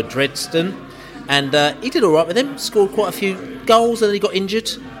Dynamo Dresden, and he did all right with them, scored quite a few goals, and then he got injured.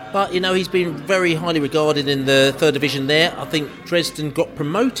 But, he's been very highly regarded in the 3rd division there. I think Dresden got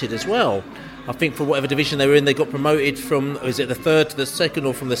promoted as well. I think for whatever division they were in, they got promoted from, is it the 3rd to the 2nd,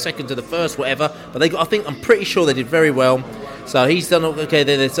 or from the 2nd to the 1st, whatever. But I'm pretty sure they did very well. So he's done okay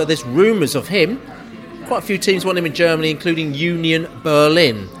there. So there's rumours of him. Quite a few teams want him in Germany, including Union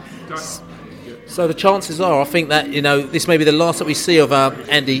Berlin. So the chances are, I think that, this may be the last that we see of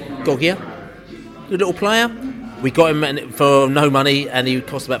Andy Gogia. Good little player. We got him for no money, and he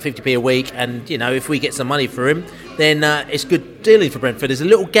cost about 50p a week. And, if we get some money for him, then it's good dealing for Brentford. There's a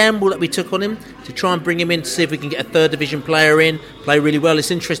little gamble that we took on him to try and bring him in to see if we can get a 3rd division player in, play really well. It's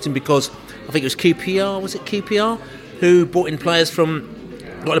interesting because I think it was QPR, who brought in players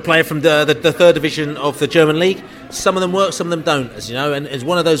got a player from the 3rd division of the German league. Some of them work, some of them don't, as you know, and it's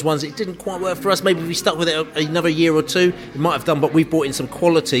one of those ones. It didn't quite work for us. Maybe if we stuck with it another year or 2, it might have done, but we've brought in some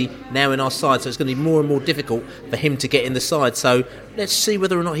quality now in our side, so it's going to be more and more difficult for him to get in the side. So let's see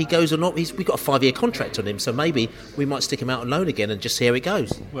whether or not he goes or not. We've got a 5-year contract on him, so maybe we might stick him out on loan again and just see how it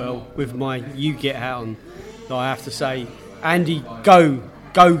goes. Well, with my you get out on, I have to say, Andy, go,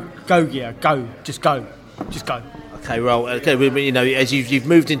 yeah, go, just go. Okay, well, as you've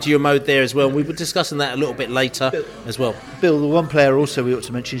moved into your mode there as well. We were discussing that a little bit later as well. Bill, the one player also we ought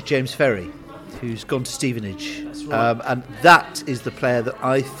to mention is James Ferry, who's gone to Stevenage. That's right. And that is the player that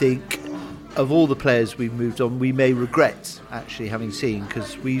I think, of all the players we've moved on, we may regret actually having seen,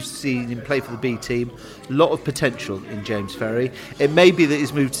 because we've seen him play for the B team. A lot of potential in James Ferry. It may be that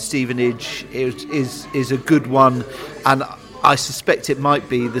his move to Stevenage is a good one, and I suspect it might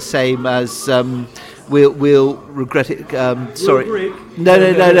be the same as... We'll regret it. Sorry.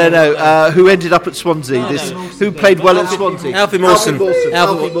 No. Who ended up at Swansea? Who played well at Swansea? Alfie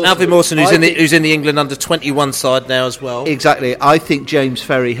Mawson, who's in the England under-21 side now as well. Exactly. I think James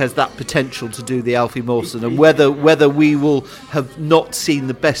Ferry has that potential to do the Alfie Mawson, and whether we will have not seen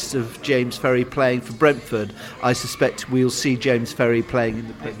the best of James Ferry playing for Brentford, I suspect we'll see James Ferry playing in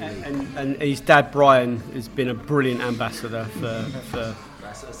the Premier League. And his dad Brian has been a brilliant ambassador for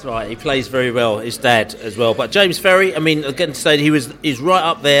That's right, he plays very well, his dad as well. But James Ferry, again to say he's right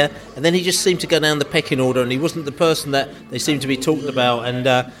up there, and then he just seemed to go down the pecking order, and he wasn't the person that they seemed to be talked about. And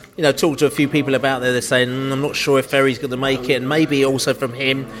talked to a few people about there, they're saying, I'm not sure if Ferry's going to make it, and maybe also from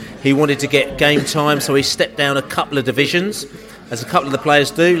him, he wanted to get game time, so he stepped down a couple of divisions, as a couple of the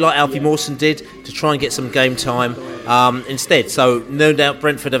players do, like Alfie Mawson did, to try and get some game time instead. So no doubt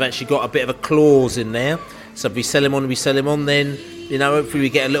Brentford have actually got a bit of a clause in there. So if we sell him on, then hopefully we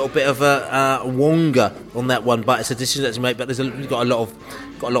get a little bit of a Wonga on that one. But it's a decision that's made. But we've got a lot of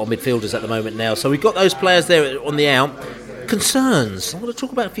midfielders at the moment now. So we've got those players there on the out. Concerns. I want to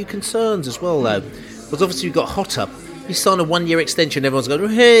talk about a few concerns as well, though, because obviously we've got Hotter. He signed a 1-year extension. Everyone's going,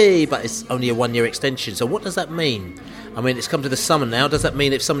 hey, but it's only a 1-year extension. So what does that mean? I mean, it's come to the summer now. Does that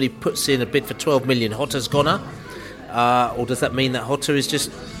mean if somebody puts in a bid for 12 million, Hotter's gone up? Or does that mean that Hotter is just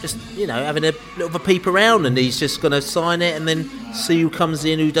having a little of a peep around and he's just going to sign it and then see who comes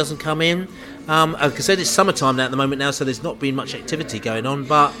in, who doesn't come in? Like I said, it's summertime now at the moment now, so there's not been much activity going on.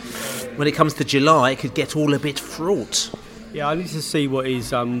 But when it comes to July, it could get all a bit fraught. Yeah, I need to see what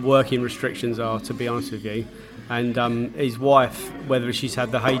his working restrictions are, to be honest with you. And his wife, whether she's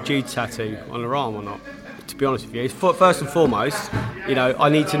had the Hey Jude tattoo on her arm or not. To be honest with you, first and foremost, I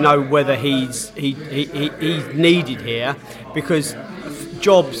need to know whether he's needed here, because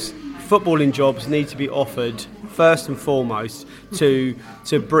footballing jobs need to be offered first and foremost to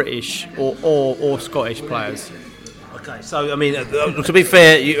British or Scottish players. Okay, so I mean, to be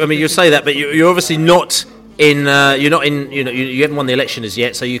fair, you say that, but you're obviously not in. You're not in. You haven't won the election as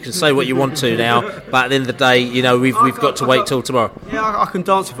yet, so you can say what you want to now. But at the end of the day, we've got to wait till tomorrow. Yeah, I can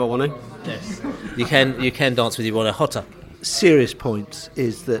dance if I want to. Yes. You can dance with your one Hotter. Serious point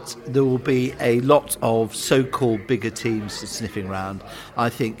is that there will be a lot of so-called bigger teams sniffing around. I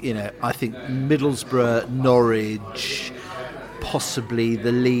think Middlesbrough, Norwich, possibly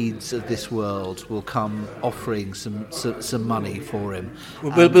the Leeds of this world will come offering some money for him.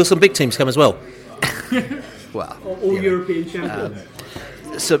 Will some big teams come as well? Well, all European champions.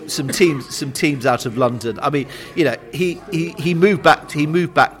 Some teams out of London. I mean, he moved back to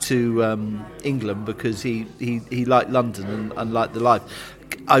England because he liked London and liked the life.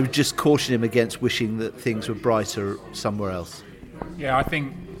 I would just caution him against wishing that things were brighter somewhere else. Yeah, I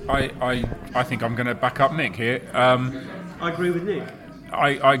think I'm going to back up Nick here. I agree with Nick.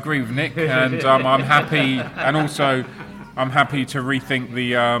 I agree with Nick, and I'm happy, and also I'm happy to rethink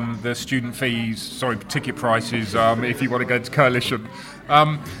the student fees, ticket prices, if you want to go to coalition.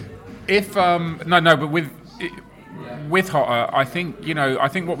 But with Hotter, I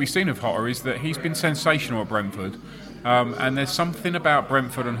think what we've seen of Hotter is that he's been sensational at Brentford, and there's something about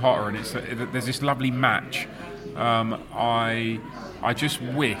Brentford and Hotter, and there's this lovely match. I just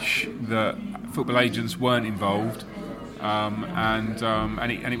wish that football agents weren't involved, and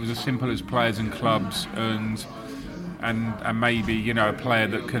it was as simple as players and clubs and maybe a player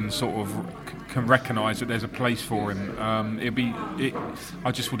that can recognise that there's a place for him.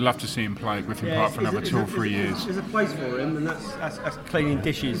 I just would love to see him play at Griffin Park for another 2 or 3 years. There's a place for him, and that's cleaning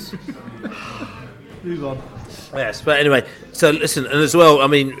dishes. Move on. Yes, but anyway, so listen, and as well, I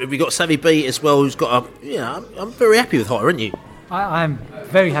mean, we got Savvy B as well, who's got I'm very happy with Hotter, aren't you? I'm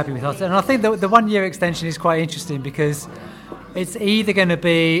very happy with Hotter, and I think the 1-year extension is quite interesting because it's either going to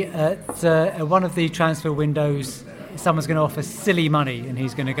be at one of the transfer windows, someone's going to offer silly money and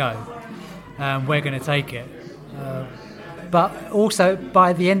he's going to go. We're going to take it. But also,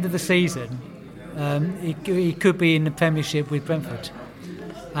 by the end of the season, he could be in the Premiership with Brentford.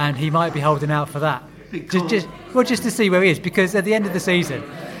 And he might be holding out for that. Just to see where he is. Because at the end of the season,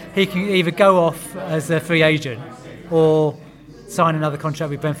 he can either go off as a free agent or sign another contract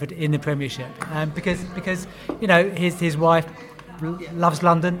with Brentford in the Premiership. Because his wife loves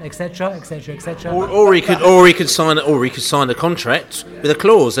London, etc., etc., etc. Or he could sign a contract with a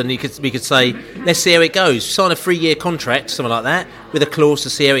clause, and we could say, let's see how it goes. Sign a 3-year contract, something like that, with a clause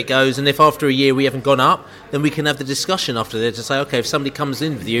to see how it goes. And if after a year we haven't gone up, then we can have the discussion after there to say, okay, if somebody comes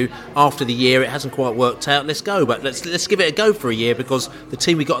in with you after the year, it hasn't quite worked out, let's go. But let's give it a go for a year, because the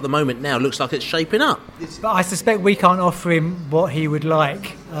team we got at the moment now looks like it's shaping up. But I suspect we can't offer him what he would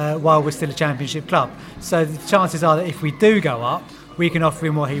like while we're still a Championship club. So the chances are that if we do go up, we can offer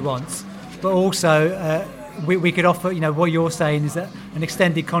him what he wants. But also, we could offer, what you're saying is that an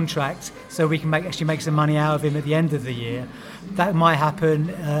extended contract, so we can actually make some money out of him at the end of the year. That might happen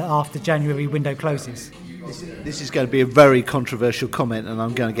after January window closes. This is going to be a very controversial comment, and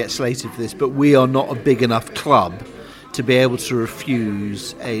I'm going to get slated for this, but we are not a big enough club to be able to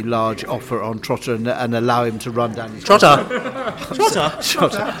refuse a large offer on Trotter and allow him to run down his Trotter?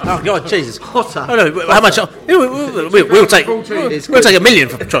 Oh God, Jesus! Trotter. Oh no! How much? We'll take $1 million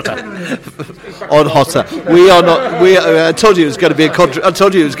for Trotter. On Hotter, we are not. I told you it was going to be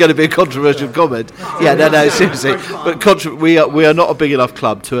a controversial comment. Yeah, no, seriously. But we are not a big enough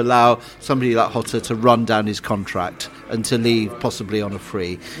club to allow somebody like Hotter to run down his contract and to leave possibly on a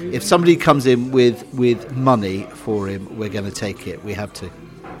free. If somebody comes in with money for him, we're going to take it. We have to.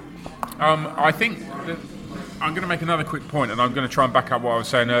 I think I'm going to make another quick point, and I'm going to try and back up what I was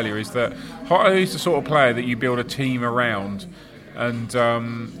saying earlier. Is that Hotter is the sort of player that you build a team around, and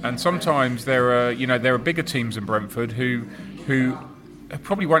sometimes there are bigger teams in Brentford who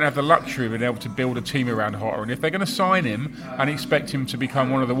probably won't have the luxury of being able to build a team around Hotter, and if they're going to sign him and expect him to become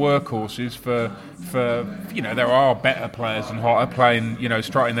one of the workhorses for there are better players than Hotter playing,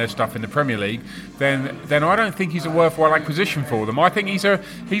 starting their stuff in the Premier League, then I don't think he's a worthwhile acquisition for them. I think he's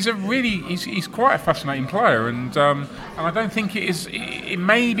quite a fascinating player, and I don't think it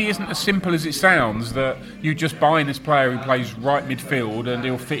maybe isn't as simple as it sounds that you just buying this player who plays right midfield and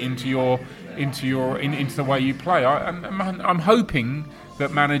he'll fit into the way you play. I'm hoping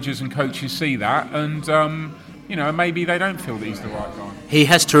that managers and coaches see that, and maybe they don't feel that he's the right guy. He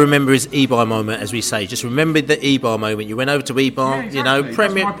has to remember his Eibar moment, as we say. Just remember the Eibar moment. You went over to Eibar, exactly.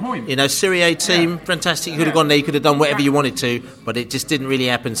 Premier, that's my point. Serie A team, fantastic. You could have gone there, you could have done whatever you wanted to, but it just didn't really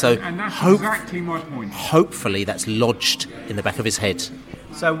happen. So, and that's exactly my point. Hopefully, that's lodged in the back of his head.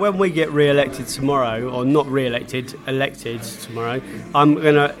 So when we get re-elected tomorrow, or not re-elected, elected tomorrow, I'm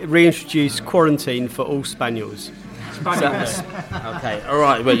going to reintroduce quarantine for all Spaniels. Okay, all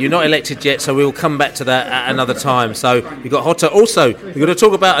right. Well, you're not elected yet, so we'll come back to that at another time. So we've got Hotter. Also, we're going to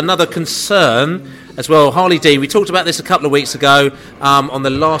talk about another concern as well. Harley Dean. We talked about this a couple of weeks ago on the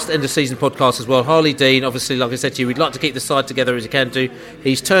last end of season podcast as well. Harley Dean, obviously, like I said to you, we'd like to keep the side together as he can do.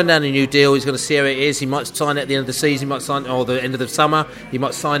 He's turned down a new deal. He's going to see how it is. He might sign it at the end of the season. He might sign it or the end of the summer. He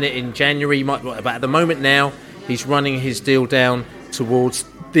might sign it in January. But at the moment now, he's running his deal down towards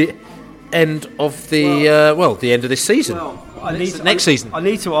the end of the end of this season. Next season. I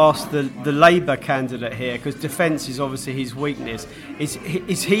need to ask the Labour candidate here, because defence is obviously his weakness. Is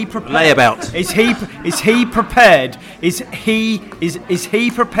he prepared? Layabout. Is he prepared? Is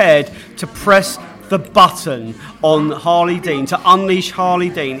he prepared to press the button on Harley Dean, to unleash Harley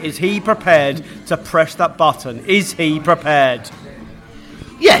Dean? Is he prepared to press that button? Is he prepared?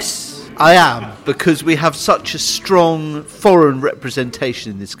 Yes, I am, because we have such a strong foreign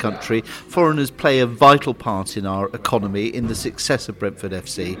representation in this country. Foreigners play a vital part in our economy, in the success of Brentford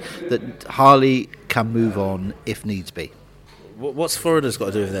FC, that Harley can move on if needs be. What's foreigners got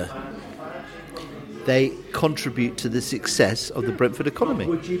to do with that? They contribute to the success of the Brentford economy.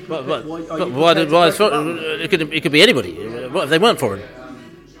 Why it could be anybody. What if they weren't foreign?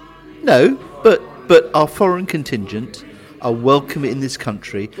 No, but our foreign contingent are welcome in this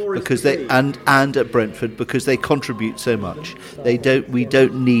country because they and at Brentford because they contribute so much. We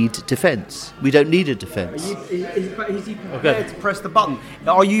don't need defence. We don't need a defence. Is he prepared to press the button?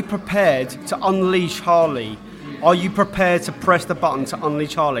 Are you prepared to unleash Harley? Are you prepared to press the button to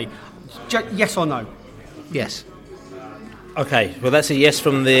unleash Harley? Yes or no? Yes. Okay, well that's a yes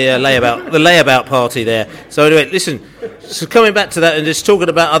from the layabout party there. So anyway, listen. So coming back to that and just talking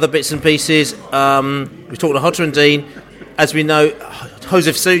about other bits and pieces, we've talked to Hotter and Dean. As we know,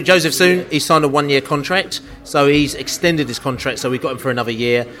 Joseph Soon, he signed a 1-year contract, so he's extended his contract, so we've got him for another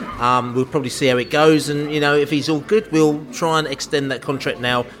year. We'll probably see how it goes, and if he's all good, we'll try and extend that contract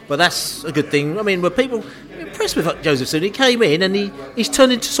now. But that's a good thing. I mean, were people impressed with Joseph Soon? He came in and he's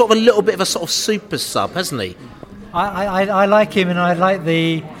turned into sort of a little bit of a sort of super sub, hasn't he? I like him, and I like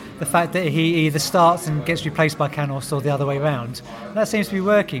the fact that he either starts and gets replaced by Canos or the other way around. That seems to be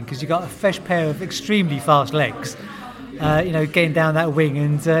working because you've got a fresh pair of extremely fast legs. Getting down that wing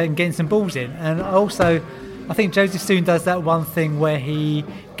and getting some balls in. And also, I think Joseph Soon does that one thing where he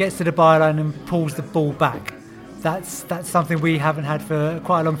gets to the byline and pulls the ball back. That's something we haven't had for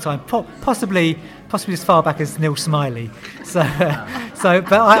quite a long time. Possibly as far back as Neil Smiley. So,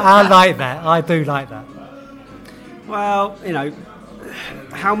 but I like that. I do like that. Well,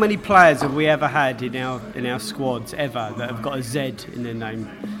 how many players have we ever had in our squads ever that have got a Z in their name?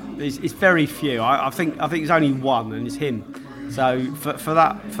 It's very few. I think there's only one, and it's him. So for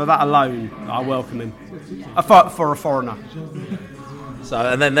that alone, I welcome him. For a foreigner. So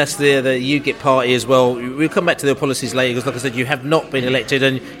and then that's the UKIP party as well. We'll come back to their policies later because, like I said, you have not been elected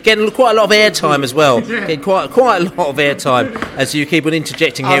and getting quite a lot of airtime as well. Getting quite a lot of airtime as you keep on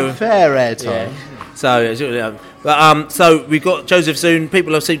interjecting here. Unfair airtime. Yeah. So we've got Joseph Soon.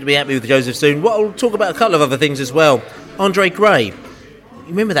 People seem to be happy with Joseph Soon. We'll talk about a couple of other things as well. Andre Gray.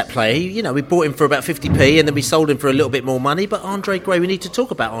 Remember that player? We bought him for about 50p and then we sold him for a little bit more money. But Andre Gray, we need to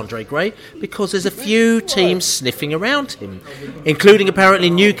talk about Andre Gray because there's a few teams sniffing around him, including apparently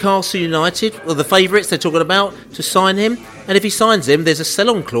Newcastle United, or the favourites they're talking about, to sign him. And if he signs him, there's a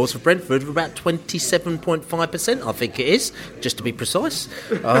sell-on clause for Brentford of about 27.5%, I think it is, just to be precise.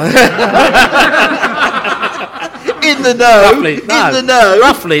 In the know.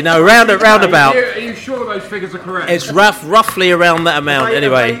 Roughly, no. Roundabout. Are you sure sure those figures are correct? It's roughly around that amount,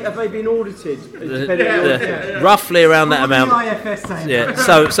 anyway. Have they been audited? Roughly around that amount. Yeah.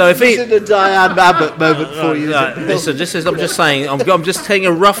 So if he. This is a Diane Abbott moment for you. Listen, I'm just saying. I'm just taking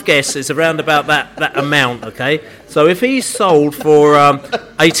a rough guess. It's around about that amount. Okay. So if he's sold for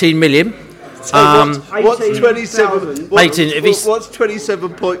 18 million. What's 27? What's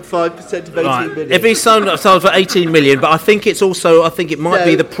 27.5% of 18 million? If he's sold for 18 million, but I think it might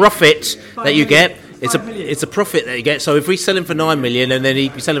be the profit that you get. It's a profit that you get. So if we sell him for 9 million and then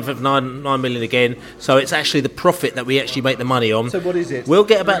we sell him for 9 million again, so it's actually the profit that we actually make the money on. So what is it? We'll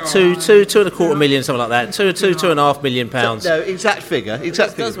get about two and a quarter million, something like that. Two and a half million pounds. No, exact figure. It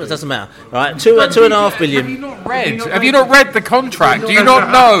doesn't matter. Right, two and a half million. Have you not read the contract? Do you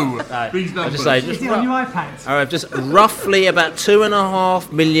not know? Is it on your iPad? All right, just roughly about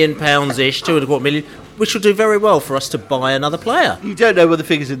 £2.5 million ish, 2.25 million. Which will do very well for us to buy another player. You don't know what the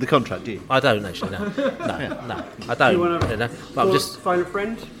figures in the contract, do you? I don't actually. No, I don't. Do you want to I'm just phone a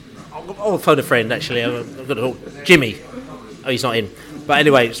friend? I'll phone a friend. Actually, I've got to talk. Jimmy. Oh, he's not in. But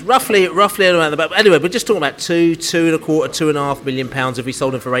anyway, it's roughly around about. Anyway, we're just talking about £2.25 million if we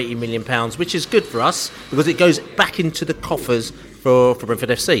sold him for £80 million, which is good for us because it goes back into the coffers for Brentford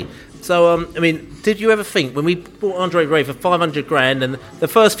FC. So, did you ever think when we bought Andre Gray for 500 grand and the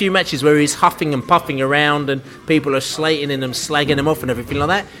first few matches where he's huffing and puffing around and people are slating him, slagging him off and everything like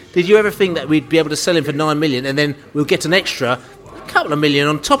that, did you ever think that we'd be able to sell him for 9 million and then we'll get an extra couple of million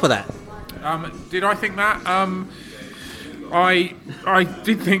on top of that? Did I think that? I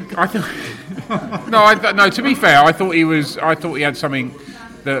did think. No. To be fair, I thought he had something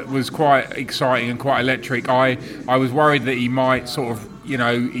that was quite exciting and quite electric. I was worried that he might sort of,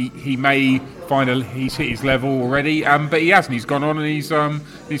 he may find he's hit his level already, but he hasn't. He's gone on and he's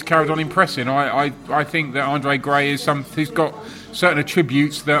carried on impressing. I think that Andre Gray he's got certain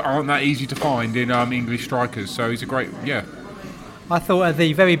attributes that aren't that easy to find in English strikers. So he's a great, I thought at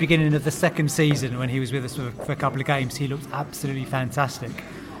the very beginning of the second season, when he was with us for a couple of games, he looked absolutely fantastic.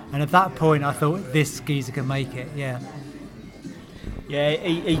 And at that point, I thought this geezer can make it. Yeah,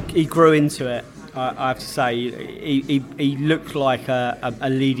 he grew into it. I have to say, he looked like a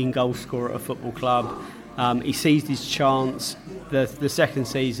leading goal scorer at a football club. He seized his chance. The second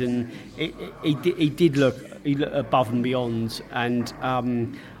season, he did look above and beyond, and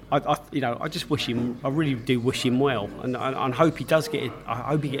I just wish him. I really do wish him well, and I hope he does get it. I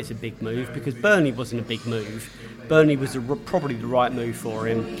hope he gets a big move because Burnley wasn't a big move. Burnley was probably the right move for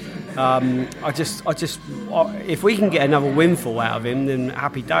him. If we can get another windfall out of him, then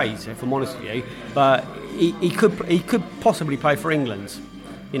happy days. If I'm honest with you, but he could possibly play for England.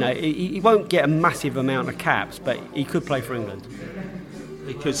 He won't get a massive amount of caps, but he could play for England.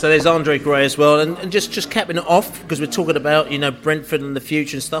 So there's Andre Gray as well, and just capping it off because we're talking about Brentford and the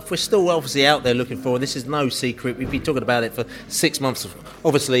future and stuff. We're still obviously out there looking for, and this is no secret. We've been talking about it for 6 months.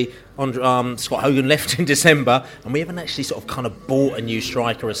 Obviously, Scott Hogan left in December, and we haven't actually sort of kind of bought a new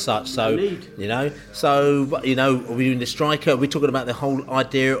striker as such. So we're doing the striker. We're talking about the whole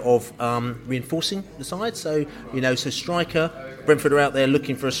idea of reinforcing the side. So striker. Brentford are out there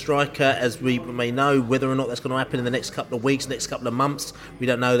looking for a striker, as we may know. Whether or not that's going to happen in the next couple of weeks, next couple of months, we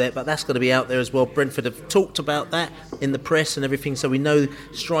don't know that, but that's going to be out there as well. Brentford have talked about that in the press and everything, so we know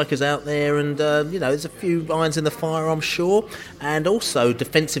strikers out there, and there's a few irons in the fire, I'm sure. And also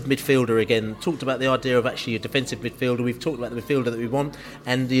defensive midfielder again. Talked about the idea of actually a defensive midfielder. We've talked about the midfielder that we want,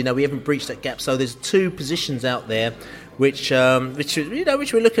 and we haven't breached that gap. So there's two positions out there which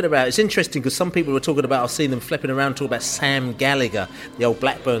we're looking about. It's interesting because some people were talking about. I've seen them flipping around talking about Sam Gallagher, the old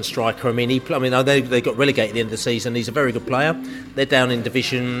Blackburn striker. They got relegated at the end of the season. He's a very good player. They're down in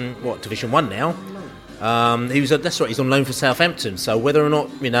Division 1 now. That's right. He's on loan for Southampton. So whether or not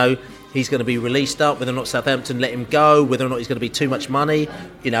he's going to be released up, whether or not Southampton let him go, whether or not he's going to be too much money,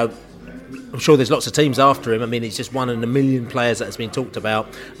 I'm sure there's lots of teams after him. It's just one in a million players that has been talked about.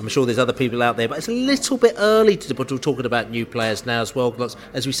 I'm sure there's other people out there, but it's a little bit early to be talking about new players now as well.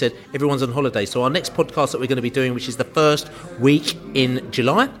 As we said, everyone's on holiday. So our next podcast that we're going to be doing, which is the first week in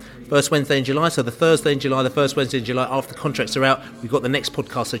July, first Wednesday in July, so the Thursday in July, the first Wednesday in July, after the contracts are out, we've got the next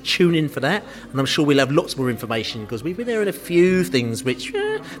podcast, so tune in for that, and I'm sure we'll have lots more information, because we've been hearing a few things which,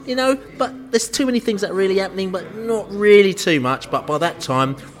 but there's too many things that are really happening, but not really too much, but by that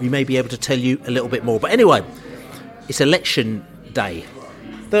time, we may be able to tell you a little bit more. But anyway, it's election day.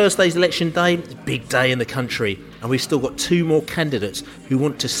 Thursday's election day, it's a big day in the country, and we've still got 2 more candidates who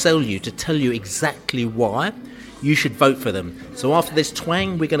want to tell you exactly why you should vote for them. So after this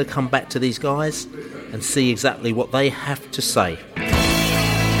twang, we're going to come back to these guys and see exactly what they have to say.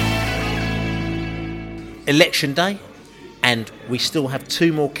 Election day, and we still have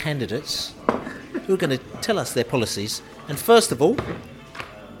 2 more candidates who are going to tell us their policies. And first of all,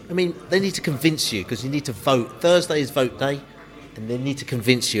 I mean, they need to convince you, because you need to vote. Thursday is vote day, and they need to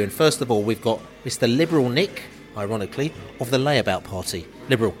convince you. And first of all, we've got Mr. Liberal Nick, ironically, of the Layabout Party.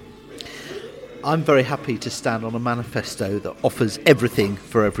 Liberal. I'm very happy to stand on a manifesto that offers everything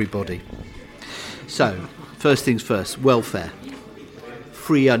for everybody. So, first things first, welfare.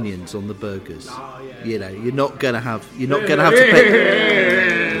 Free onions on the burgers. You know, you're not going to have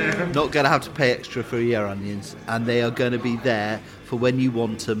to pay extra for your onions, and they are going to be there for when you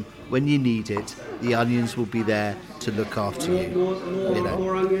want them, when you need it. The onions will be there to look after you.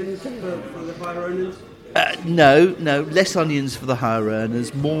 More onions for the higher onions? No, less onions for the higher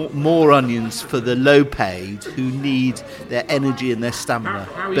earners, more onions for the low paid who need their energy and their stamina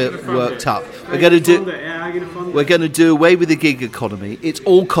worked up. We're going to do away with the gig economy. It's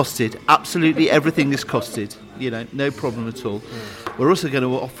all costed, absolutely everything is costed, no problem at all. We're also going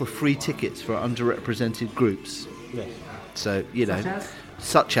to offer free tickets for underrepresented groups. Yes. So,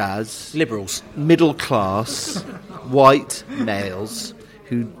 such as liberals, middle class, white males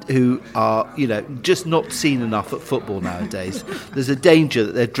who are, just not seen enough at football nowadays. There's a danger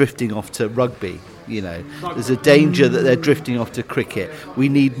that they're drifting off to rugby, There's a danger that they're drifting off to cricket. We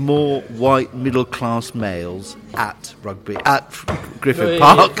need more white middle-class males at rugby, at Griffin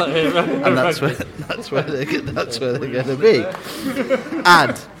Park, and that's where they're going to be.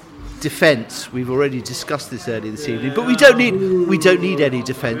 And defence. We've already discussed this earlier this evening, but we don't need any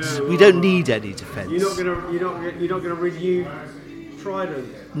defence. We don't need any defence. You're not going to renew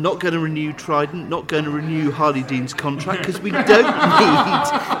Trident. Not going to renew Trident. Not going to renew Harley Dean's contract, because we don't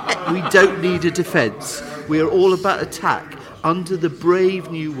need a defence. We are all about attack. Under the brave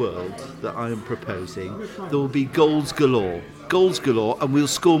new world that I am proposing, there will be goals galore, and we'll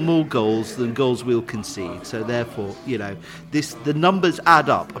score more goals than goals we'll concede. So therefore, the numbers add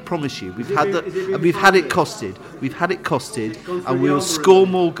up. I promise you. We've had it costed, and we'll score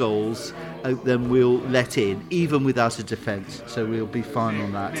more goals than we'll let in, even without a defence. So we'll be fine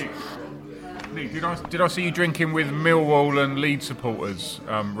on that. Nick, did I see you drinking with Millwall and Leeds supporters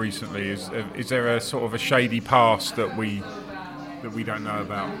recently? Is there a sort of a shady past that we don't know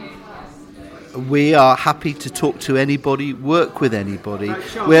about? We are happy to talk to anybody, work with anybody.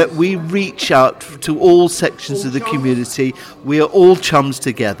 We reach out to all sections of the community. We are all chums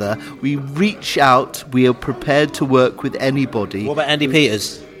together. We reach out. We are prepared to work with anybody. What about Andy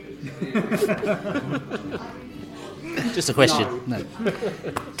Peters? Just a question. No.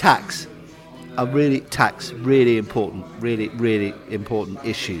 Tax. Really important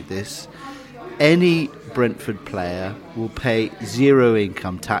issue, this. Any Brentford player will pay zero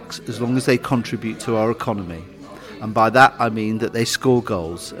income tax as long as they contribute to our economy. And by that I mean that they score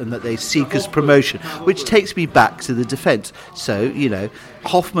goals and that they seek us promotion, which takes me back to the defence. So,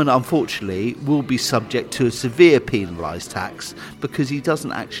 Hoffman unfortunately will be subject to a severe penalised tax because he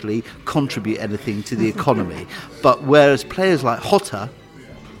doesn't actually contribute anything to the economy. But whereas players like Hotter,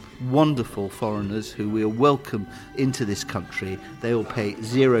 wonderful foreigners who we'll welcome into this country, they will pay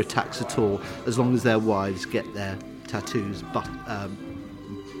zero tax at all as long as their wives get their tattoos,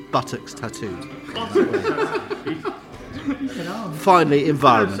 buttocks tattooed. Finally,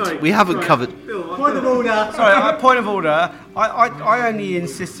 environment. We haven't covered. Point of order. Sorry, point of order. I only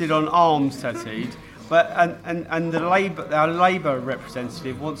insisted on arms tattooed, but and our Labour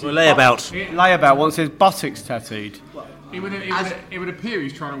representative wants Layabout wants his buttocks tattooed. It would appear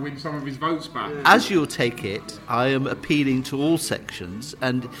he's trying to win some of his votes back. As you'll take it, I am appealing to all sections,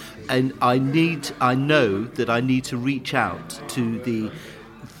 and I know that I need to reach out to the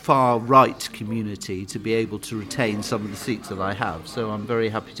far right community to be able to retain some of the seats that I have. So I'm very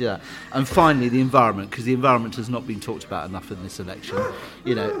happy to do that. And finally, the environment, because the environment has not been talked about enough in this election.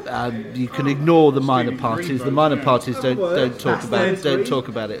 You can ignore the minor parties. The minor parties don't talk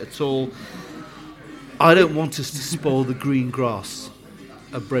about it at all. I don't want us to spoil the green grass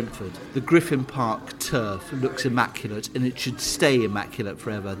of Brentford. The Griffin Park turf looks immaculate, and it should stay immaculate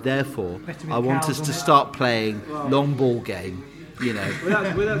forever. Therefore, I want us to start playing long ball game.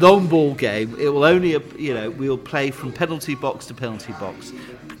 Long ball game. It will only, we'll play from penalty box to penalty box.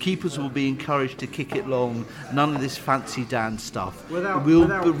 Keepers will be encouraged to kick it long. None of this fancy dance stuff.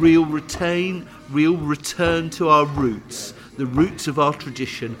 We'll return to our roots, the roots of our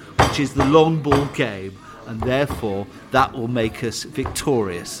tradition, which is the long ball game, and therefore that will make us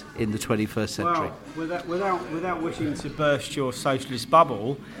victorious in the 21st century. Well, without wishing to burst your socialist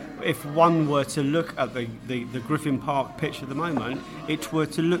bubble, if one were to look at the Griffin Park pitch at the moment, it were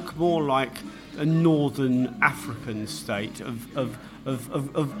to look more like a northern African state of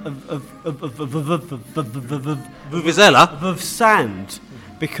sand.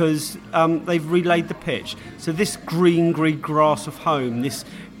 because they've relayed the pitch. So this green grass of home, this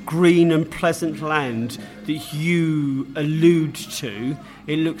green and pleasant land that you allude to,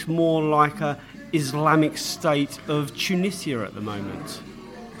 it looks more like a Islamic state of Tunisia at the moment.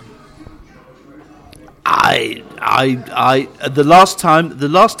 The last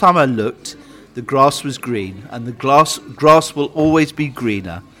time I looked, the grass was green, and the grass will always be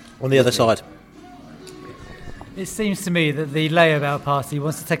greener on the other side. It seems to me that the layabout party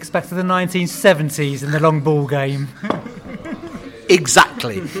wants to take us back to the 1970s and the long ball game.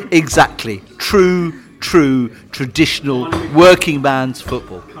 Exactly. True, traditional working man's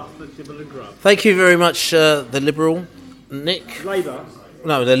football. Thank you very much, the Liberal Nick. Labour?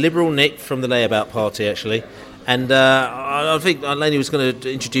 No, the Liberal Nick from the layabout party, actually. And I think Laney was going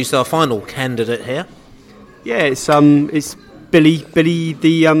to introduce our final candidate here. Yeah, it's Billy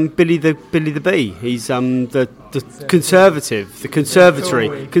the Bee. He's the Conservative, the Conservatory.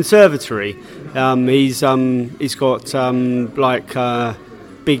 He's got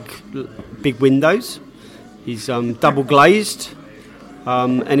big windows. He's double glazed,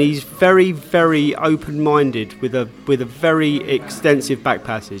 and he's very, very open-minded with a very extensive back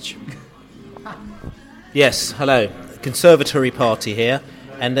passage. Yes, hello. Conservatory party here.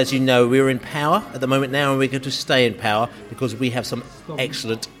 And as you know, we're in power at the moment now, and we're going to stay in power because we have some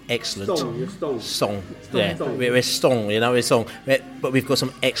excellent song. Yeah, we're song, we're song. But we've got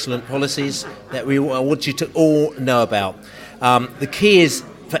some excellent policies that I want you to all know about. The key is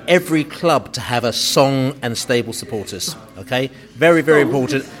for every club to have a song and stable supporters. Okay, very, very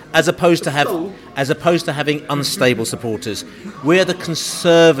important. As opposed to having unstable supporters. We're the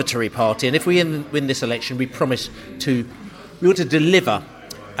Conservatory Party, and if we win this election, we promise we want to deliver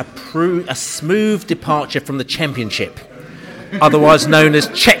a smooth departure from the Championship, otherwise known as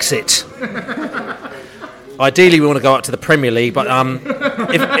Czechsit. Ideally, we want to go up to the Premier League, but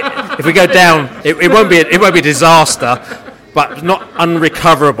if we go down, it won't be a disaster, but not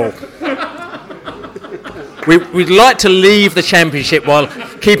unrecoverable. We'd like to leave the Championship while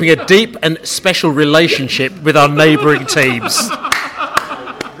keeping a deep and special relationship with our neighbouring teams.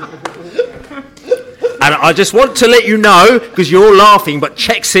 And I just want to let you know, because you're all laughing, but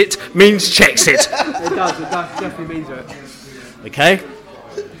Czechsit means Czechsit. It does, definitely means it. Okay?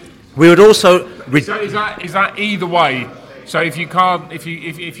 We would also... Is that either way? So if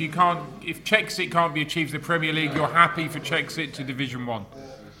Czechsit can't be achieved in the Premier League, you're happy for Czechsit to Division 1?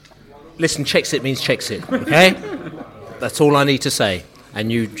 Listen, Czechsit means Czechsit, okay? That's all I need to say.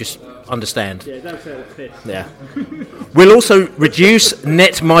 And you just understand. Yeah, don't say that fit. Yeah. We'll also reduce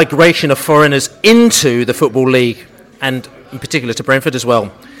net migration of foreigners into the Football League, and in particular to Brentford as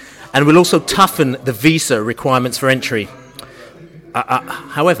well. And we'll also toughen the visa requirements for entry.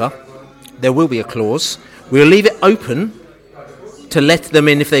 However, there will be a clause. We'll leave it open to let them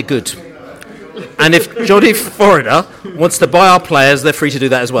in if they're good. And if Johnny Foreigner wants to buy our players, they're free to do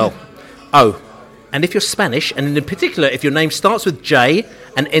that as well. Oh, and if you're Spanish, and in particular if your name starts with J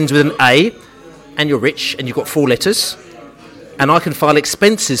and ends with an A, and you're rich and you've got 4 letters, and I can file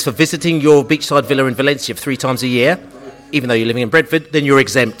expenses for visiting your beachside villa in Valencia 3 times a year, even though you're living in Brentford, then you're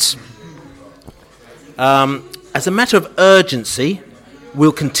exempt. As a matter of urgency,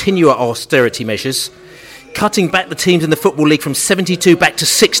 we'll continue our austerity measures, cutting back the teams in the Football League from 72 back to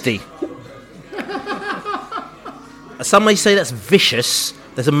 60. Some may say that's vicious.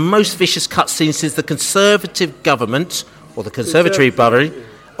 There's a most vicious cut seen since the Conservative government, or the Conservatory Party,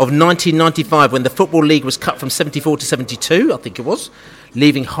 of 1995, when the Football League was cut from 74 to 72, I think it was,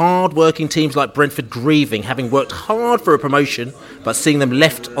 leaving hard-working teams like Brentford grieving, having worked hard for a promotion, but seeing them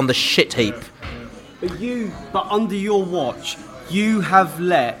left on the shit heap. But under your watch, you have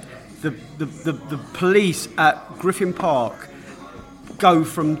let the police at Griffin Park go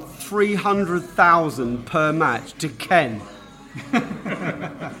from 300,000 per match to Ken.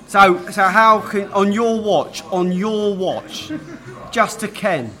 So how can on your watch, just to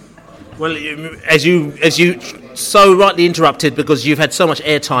Ken? Well, as you so rightly interrupted, because you've had so much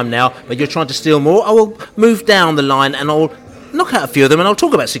airtime now, but you're trying to steal more, I will move down the line and I'll knock out a few of them and I'll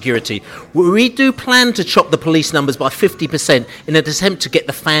talk about security. We do plan to chop the police numbers by 50% in an attempt to get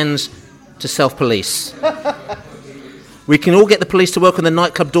the fans to self-police. We can all get the police to work on the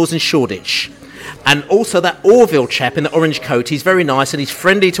nightclub doors in Shoreditch. And also that Orville chap in the orange coat, he's very nice and he's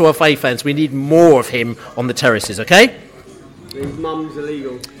friendly to our FA fans. We need more of him on the terraces, okay? His mum's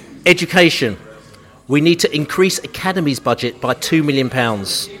illegal. Education. We need to increase Academy's budget by £2 million.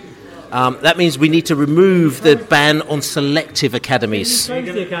 That means we need to remove the ban on selective academies. You're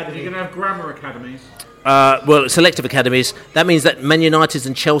going to have grammar academies? selective academies. That means that Man United's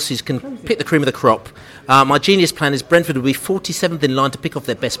and Chelsea's can pick the cream of the crop. My genius plan is Brentford will be 47th in line to pick off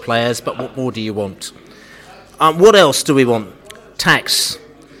their best players, but what more do you want? What else do we want? Tax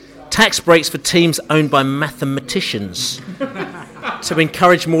breaks for teams owned by mathematicians to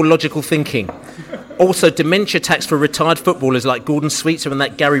encourage more logical thinking. Also, dementia tax for retired footballers like Gordon Sweetser and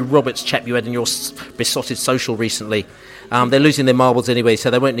that Gary Roberts chap you had in your Beesotted social recently. They're losing their marbles anyway, so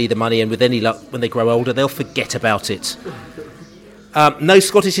they won't need the money, and with any luck, when they grow older, they'll forget about it. No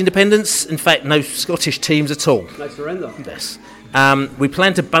Scottish independence. In fact, no Scottish teams at all. No surrender. Yes. We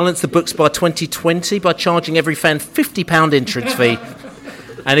plan to balance the books by 2020 by charging every fan £50 entrance fee.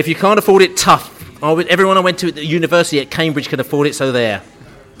 And if you can't afford it, tough. Everyone I went to at the university at Cambridge can afford it, so there.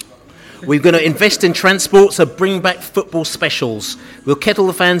 We're going to invest in transport, so bring back football specials. We'll kettle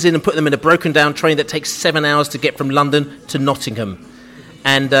the fans in and put them in a broken down train that takes 7 hours to get from London to Nottingham.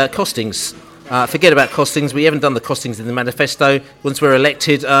 And costings. Forget about costings. We haven't done the costings in the manifesto. Once we're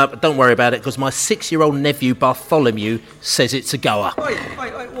elected, don't worry about it, because my 6-year-old nephew Bartholomew says it's a goer. Wait,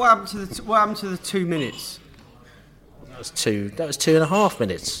 what happened to the 2 minutes? That was 2.5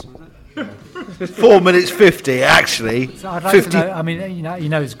 minutes. 4 minutes 50, actually. So I'd like to know, I mean, you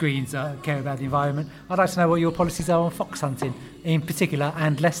know as Greens care about the environment. I'd like to know what your policies are on fox hunting, in particular,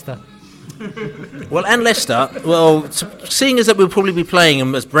 and Leicester. Well, and Leicester, seeing as that we'll probably be playing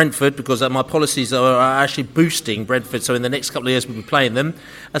them as Brentford, because my policies are actually boosting Brentford, so in the next couple of years we'll be playing them.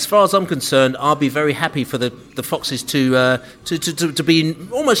 As far as I'm concerned, I'll be very happy for the Foxes to be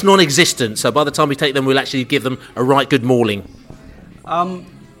almost non-existent, so by the time we take them, we'll actually give them a right good mauling.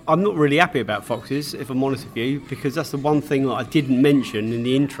 I'm not really happy about foxes, if I'm honest with you, because that's the one thing that I didn't mention in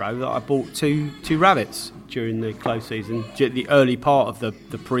the intro, that I bought two rabbits during the close season, the early part of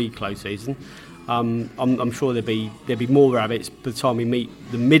the pre-close season. I'm sure there'll be more rabbits by the time we meet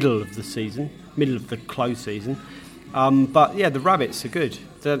the middle of the close season. But yeah, the rabbits are good.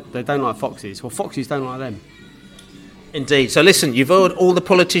 They don't like foxes. Well, foxes don't like them. Indeed. So listen, you've heard all the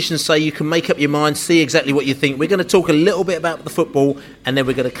politicians say you can make up your mind, see exactly what you think. We're going to talk a little bit about the football, and then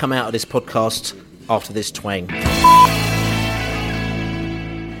we're going to come out of this podcast after this twang.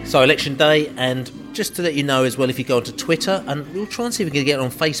 So election day, and just to let you know as well, if you go onto Twitter, and we'll try and see if we can get it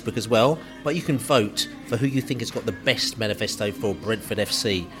on Facebook as well, but you can vote for who you think has got the best manifesto for Brentford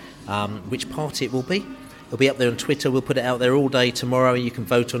FC. Which party it will be. It'll be up there on Twitter. We'll put it out there all day tomorrow and you can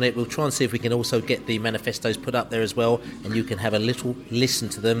vote on it. We'll try and see if we can also get the manifestos put up there as well, and you can have a little listen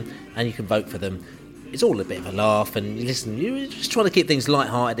to them and you can vote for them. It's all a bit of a laugh, and listen, you're just trying to keep things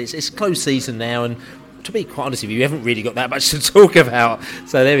light-hearted. It's close season now, and to be quite honest with you, we haven't really got that much to talk about.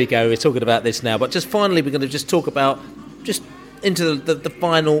 So there we go, we're talking about this now. But just finally, we're going to just talk about, just into the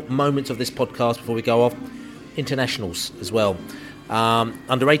final moments of this podcast before we go off, internationals as well.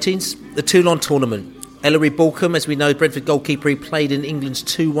 Under 18s, the Toulon tournament. Ellery Balcombe, as we know, Brentford goalkeeper, he played in England's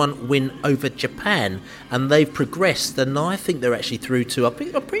 2-1 win over Japan, and they've progressed. And I think they're actually through to. I'm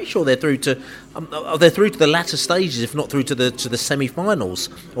pretty sure they're through to. They're through to the latter stages, if not through to the semi-finals,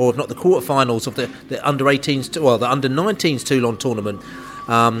 or if not the quarter-finals of the under 18s, the under 19s Toulon tournament.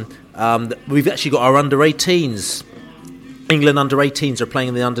 We've actually got our under 18s. England under 18s are playing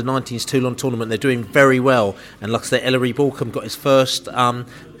in the under 19s Toulon tournament. They're doing very well, and like I say, Ellery Balcombe got his first.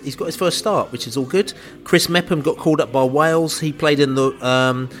 He's got his first start, which is all good. Chris Mepham got called up by Wales. He played in the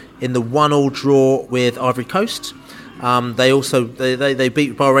 1-1 draw with Ivory Coast. They also they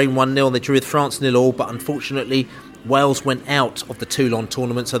beat Bahrain 1-0 and they drew with France 0-0. But unfortunately, Wales went out of the Toulon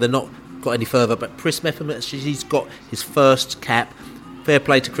tournament, so they're not got any further. But Chris Mepham, he's got his first cap. Fair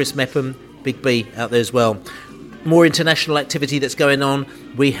play to Chris Mepham, Big B out there as well. More international activity that's going on.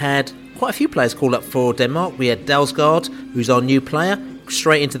 We had quite a few players called up for Denmark. We had Dalsgaard, who's our new player,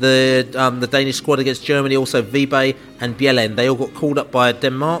 straight into the Danish squad against Germany. Also Vibe and Bjelland, they all got called up by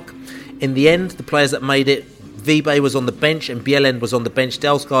Denmark. In the end, the players that made it, Vibe was on the bench and Bjelland was on the bench.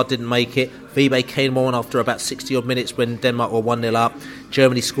 Dalsgaard didn't make it. Vibe came on after about 60 odd minutes when Denmark were 1-0 up.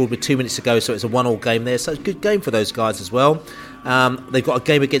 Germany scored with 2 minutes to go, so it's a 1-1 game there. So it's a good game for those guys as well. They've got a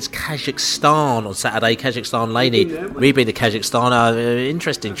game against Kazakhstan on Saturday. Kazakhstan Laney. We've been to Kazakhstan.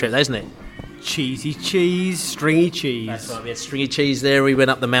 Interesting trip, isn't it? Cheesy cheese, stringy cheese. That's right, we had stringy cheese there. We went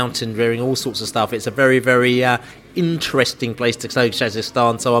up the mountain wearing all sorts of stuff. It's a very, very interesting place to go,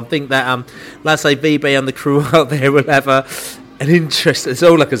 Kazakhstan. So I think that, let's say, Vibe and the crew out there will have an interest. It's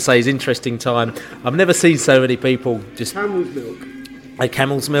all I can say is interesting time. I've never seen so many people just camel's milk.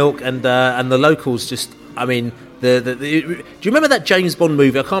 Camel's milk, and the locals just. I mean, do you remember that James Bond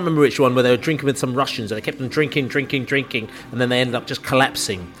movie? I can't remember which one, where they were drinking with some Russians and they kept on drinking, and then they ended up just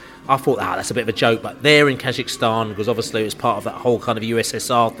collapsing. I thought, that's a bit of a joke. But they're in Kazakhstan, because obviously it was part of that whole kind of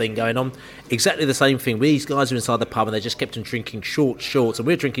USSR thing going on. Exactly the same thing. These guys are inside the pub and they just kept on drinking shorts, and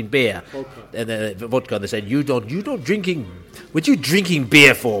we're drinking beer. Vodka. And they said, you don't drinking. What you drinking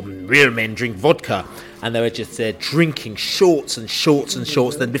beer for? Real men drink vodka. And they were just drinking shorts.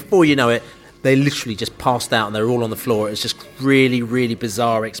 Then before you know it, they literally just passed out and they were all on the floor. It was just really, really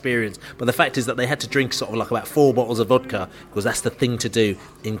bizarre experience. But the fact is that they had to drink sort of like about 4 bottles of vodka, because that's the thing to do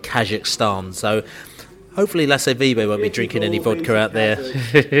in Kazakhstan. So hopefully Lasse Vibe won't be drinking any vodka out there.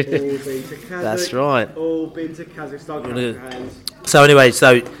 That's right. All been to Kazakhstan. So anyway,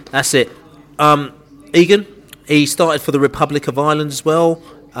 so that's it. Egan, he started for the Republic of Ireland as well.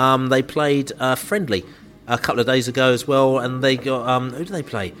 They played friendly a couple of days ago as well, and they got who did they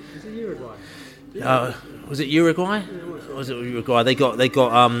play? Was it Uruguay? Or was it Uruguay? They got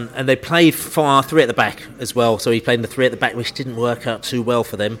and they played 3 at the back as well. So he played in the 3 at the back, which didn't work out too well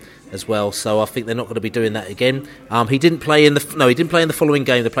for them as well. So I think they're not going to be doing that again. He didn't play in the following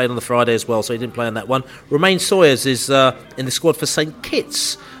game. They played on the Friday as well, so he didn't play on that one. Romain Sawyers is in the squad for St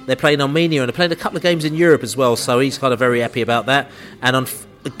Kitts. They're playing Armenia, and they're playing a couple of games in Europe as well. So he's kind of very happy about that. And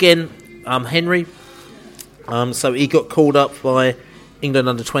Henry. So he got called up by England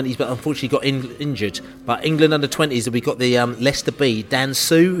under-20s, but unfortunately got injured. But England under-20s, we got the Leicester B, Dan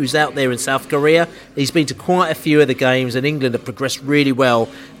Su, who's out there in South Korea. He's been to quite a few of the games, and England have progressed really well.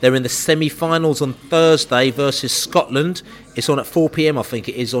 They're in the semi-finals on Thursday versus Scotland. It's on at 4 p.m, I think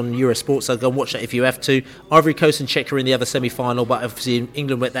it is, on Eurosport, so go and watch that if you have to. Ivory Coast and Czech are in the other semi-final, but obviously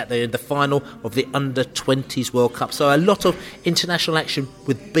England went that they're in the final of the under-20s World Cup. So a lot of international action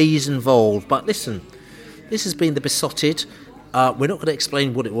with bees involved. But listen, this has been the Beesotted. We're not going to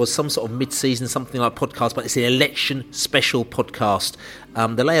explain what it was, some sort of mid-season, something like podcast, but it's an election special podcast.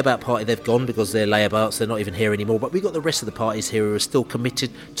 The layabout party, they've gone because they're layabouts, they're not even here anymore, but we've got the rest of the parties here who are still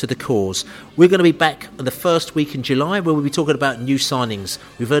committed to the cause. We're going to be back in the first week in July, where we'll be talking about new signings.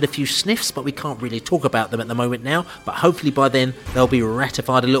 We've heard a few sniffs, but we can't really talk about them at the moment now, but hopefully by then they'll be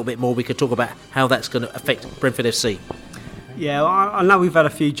ratified a little bit more. We can talk about how that's going to affect Brentford FC. Yeah, I know we've had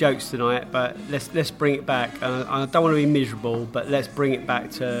a few jokes tonight, but let's bring it back. I don't want to be miserable, but let's bring it back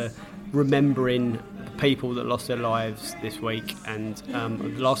to remembering the people that lost their lives this week and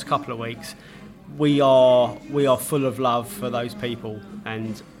the last couple of weeks. We are full of love for those people,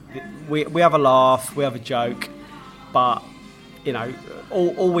 and we have a laugh, we have a joke, but you know,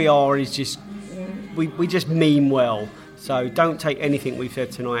 all we are is just we just mean well. So don't take anything we've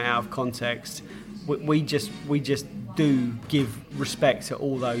said tonight out of context. We just do give respect to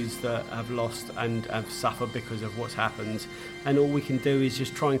all those that have lost and have suffered because of what's happened, and all we can do is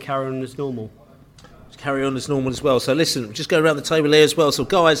just try and carry on as normal. Carry on as normal as well. So listen, just go around the table here as well. So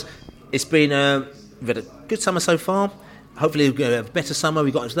guys, it's been we've had a good summer so far. Hopefully we're going to have a better summer.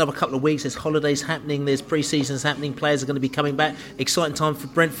 We've got another couple of weeks. There's holidays happening. There's pre-seasons happening. Players are going to be coming back. Exciting time for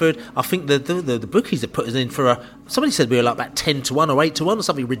Brentford. I think the bookies have put us in for somebody said we were like about 10-1 or 8-1 or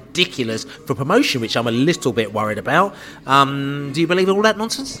something ridiculous for promotion, which I'm a little bit worried about. Do you believe all that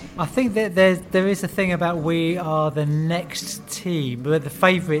nonsense? I think that there is a thing about we are the next team. We're the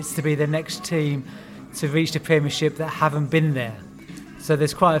favourites to be the next team to reach the Premiership that haven't been there. So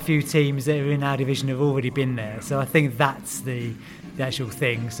there's quite a few teams that are in our division have already been there. So I think that's the actual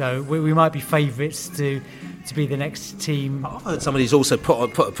thing. So we might be favourites to be the next team. I've heard somebody's also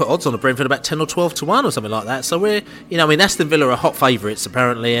put odds on the Brentford about 10 or 12-1 or something like that. So we're, Aston Villa are hot favourites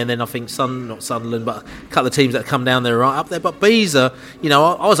apparently, and then I think not Sunderland, but a couple of teams that come down there are right up there. But Bees are,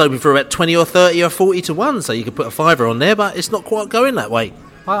 I was hoping for about 20 or 30 or 40-1, so you could put a fiver on there, but it's not quite going that way.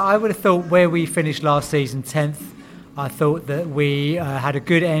 I would have thought where we finished last season 10th. I thought that we had a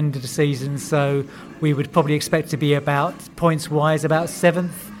good end of the season, so we would probably expect to be about points-wise about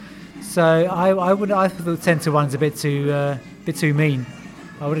 7th. So I thought 10-1 is a bit too mean.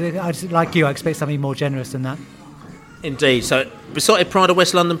 Like you, I expect something more generous than that. Indeed. So Beesotted Pride of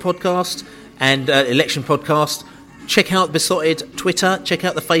West London podcast and election podcast. Check out Beesotted Twitter, check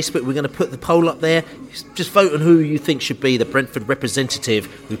out the Facebook. We're going to put the poll up there. Just vote on who you think should be the Brentford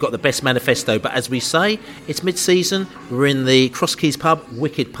representative. We've got the best manifesto. But as we say, it's mid-season. We're in the Cross Keys pub,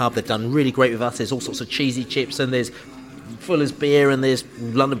 wicked pub. They've done really great with us. There's all sorts of cheesy chips, and there's Fuller's beer, and there's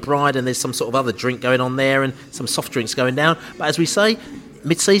London Pride, and there's some sort of other drink going on there, and some soft drinks going down. But as we say,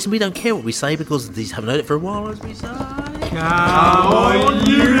 mid-season, we don't care what we say, because these haven't heard it for a while, as we say. Come on,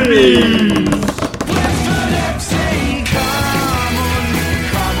 Unis!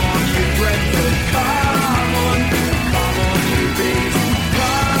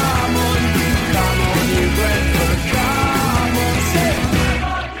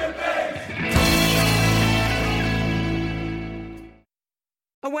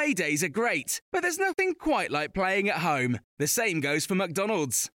 Away days are great, but there's nothing quite like playing at home. The same goes for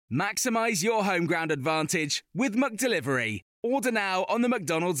McDonald's. Maximise your home ground advantage with McDelivery. Order now on the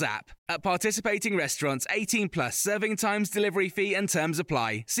McDonald's app. At participating restaurants, 18 plus, serving times, delivery fee and terms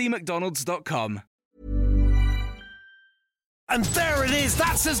apply. See mcdonalds.com. And there it is,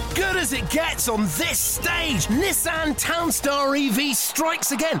 that's as good as it gets on this stage. Nissan Townstar EV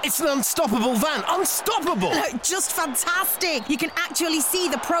strikes again. It's an unstoppable van, unstoppable. Just fantastic. You can actually see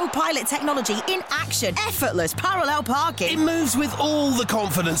the Pro Pilot technology in action. Effortless parallel parking. It moves with all the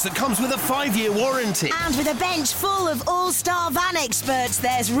confidence that comes with a 5-year warranty. And with a bench full of all-star van experts,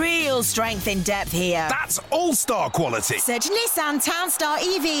 there's real strength in depth here. That's all-star quality. Search Nissan Townstar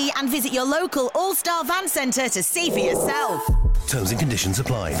EV and visit your local all-star van centre to see for yourself. Terms and conditions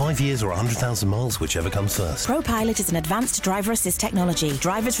apply. 5 years or 100,000 miles, whichever comes first. Pro Pilot is an advanced driver assist technology.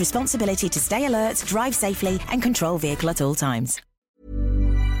 Driver's responsibility to stay alert, drive safely, and control vehicle at all times.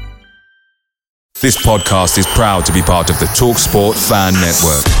 This podcast is proud to be part of the TalkSport Fan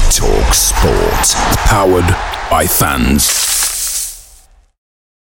Network. TalkSport. Powered by fans.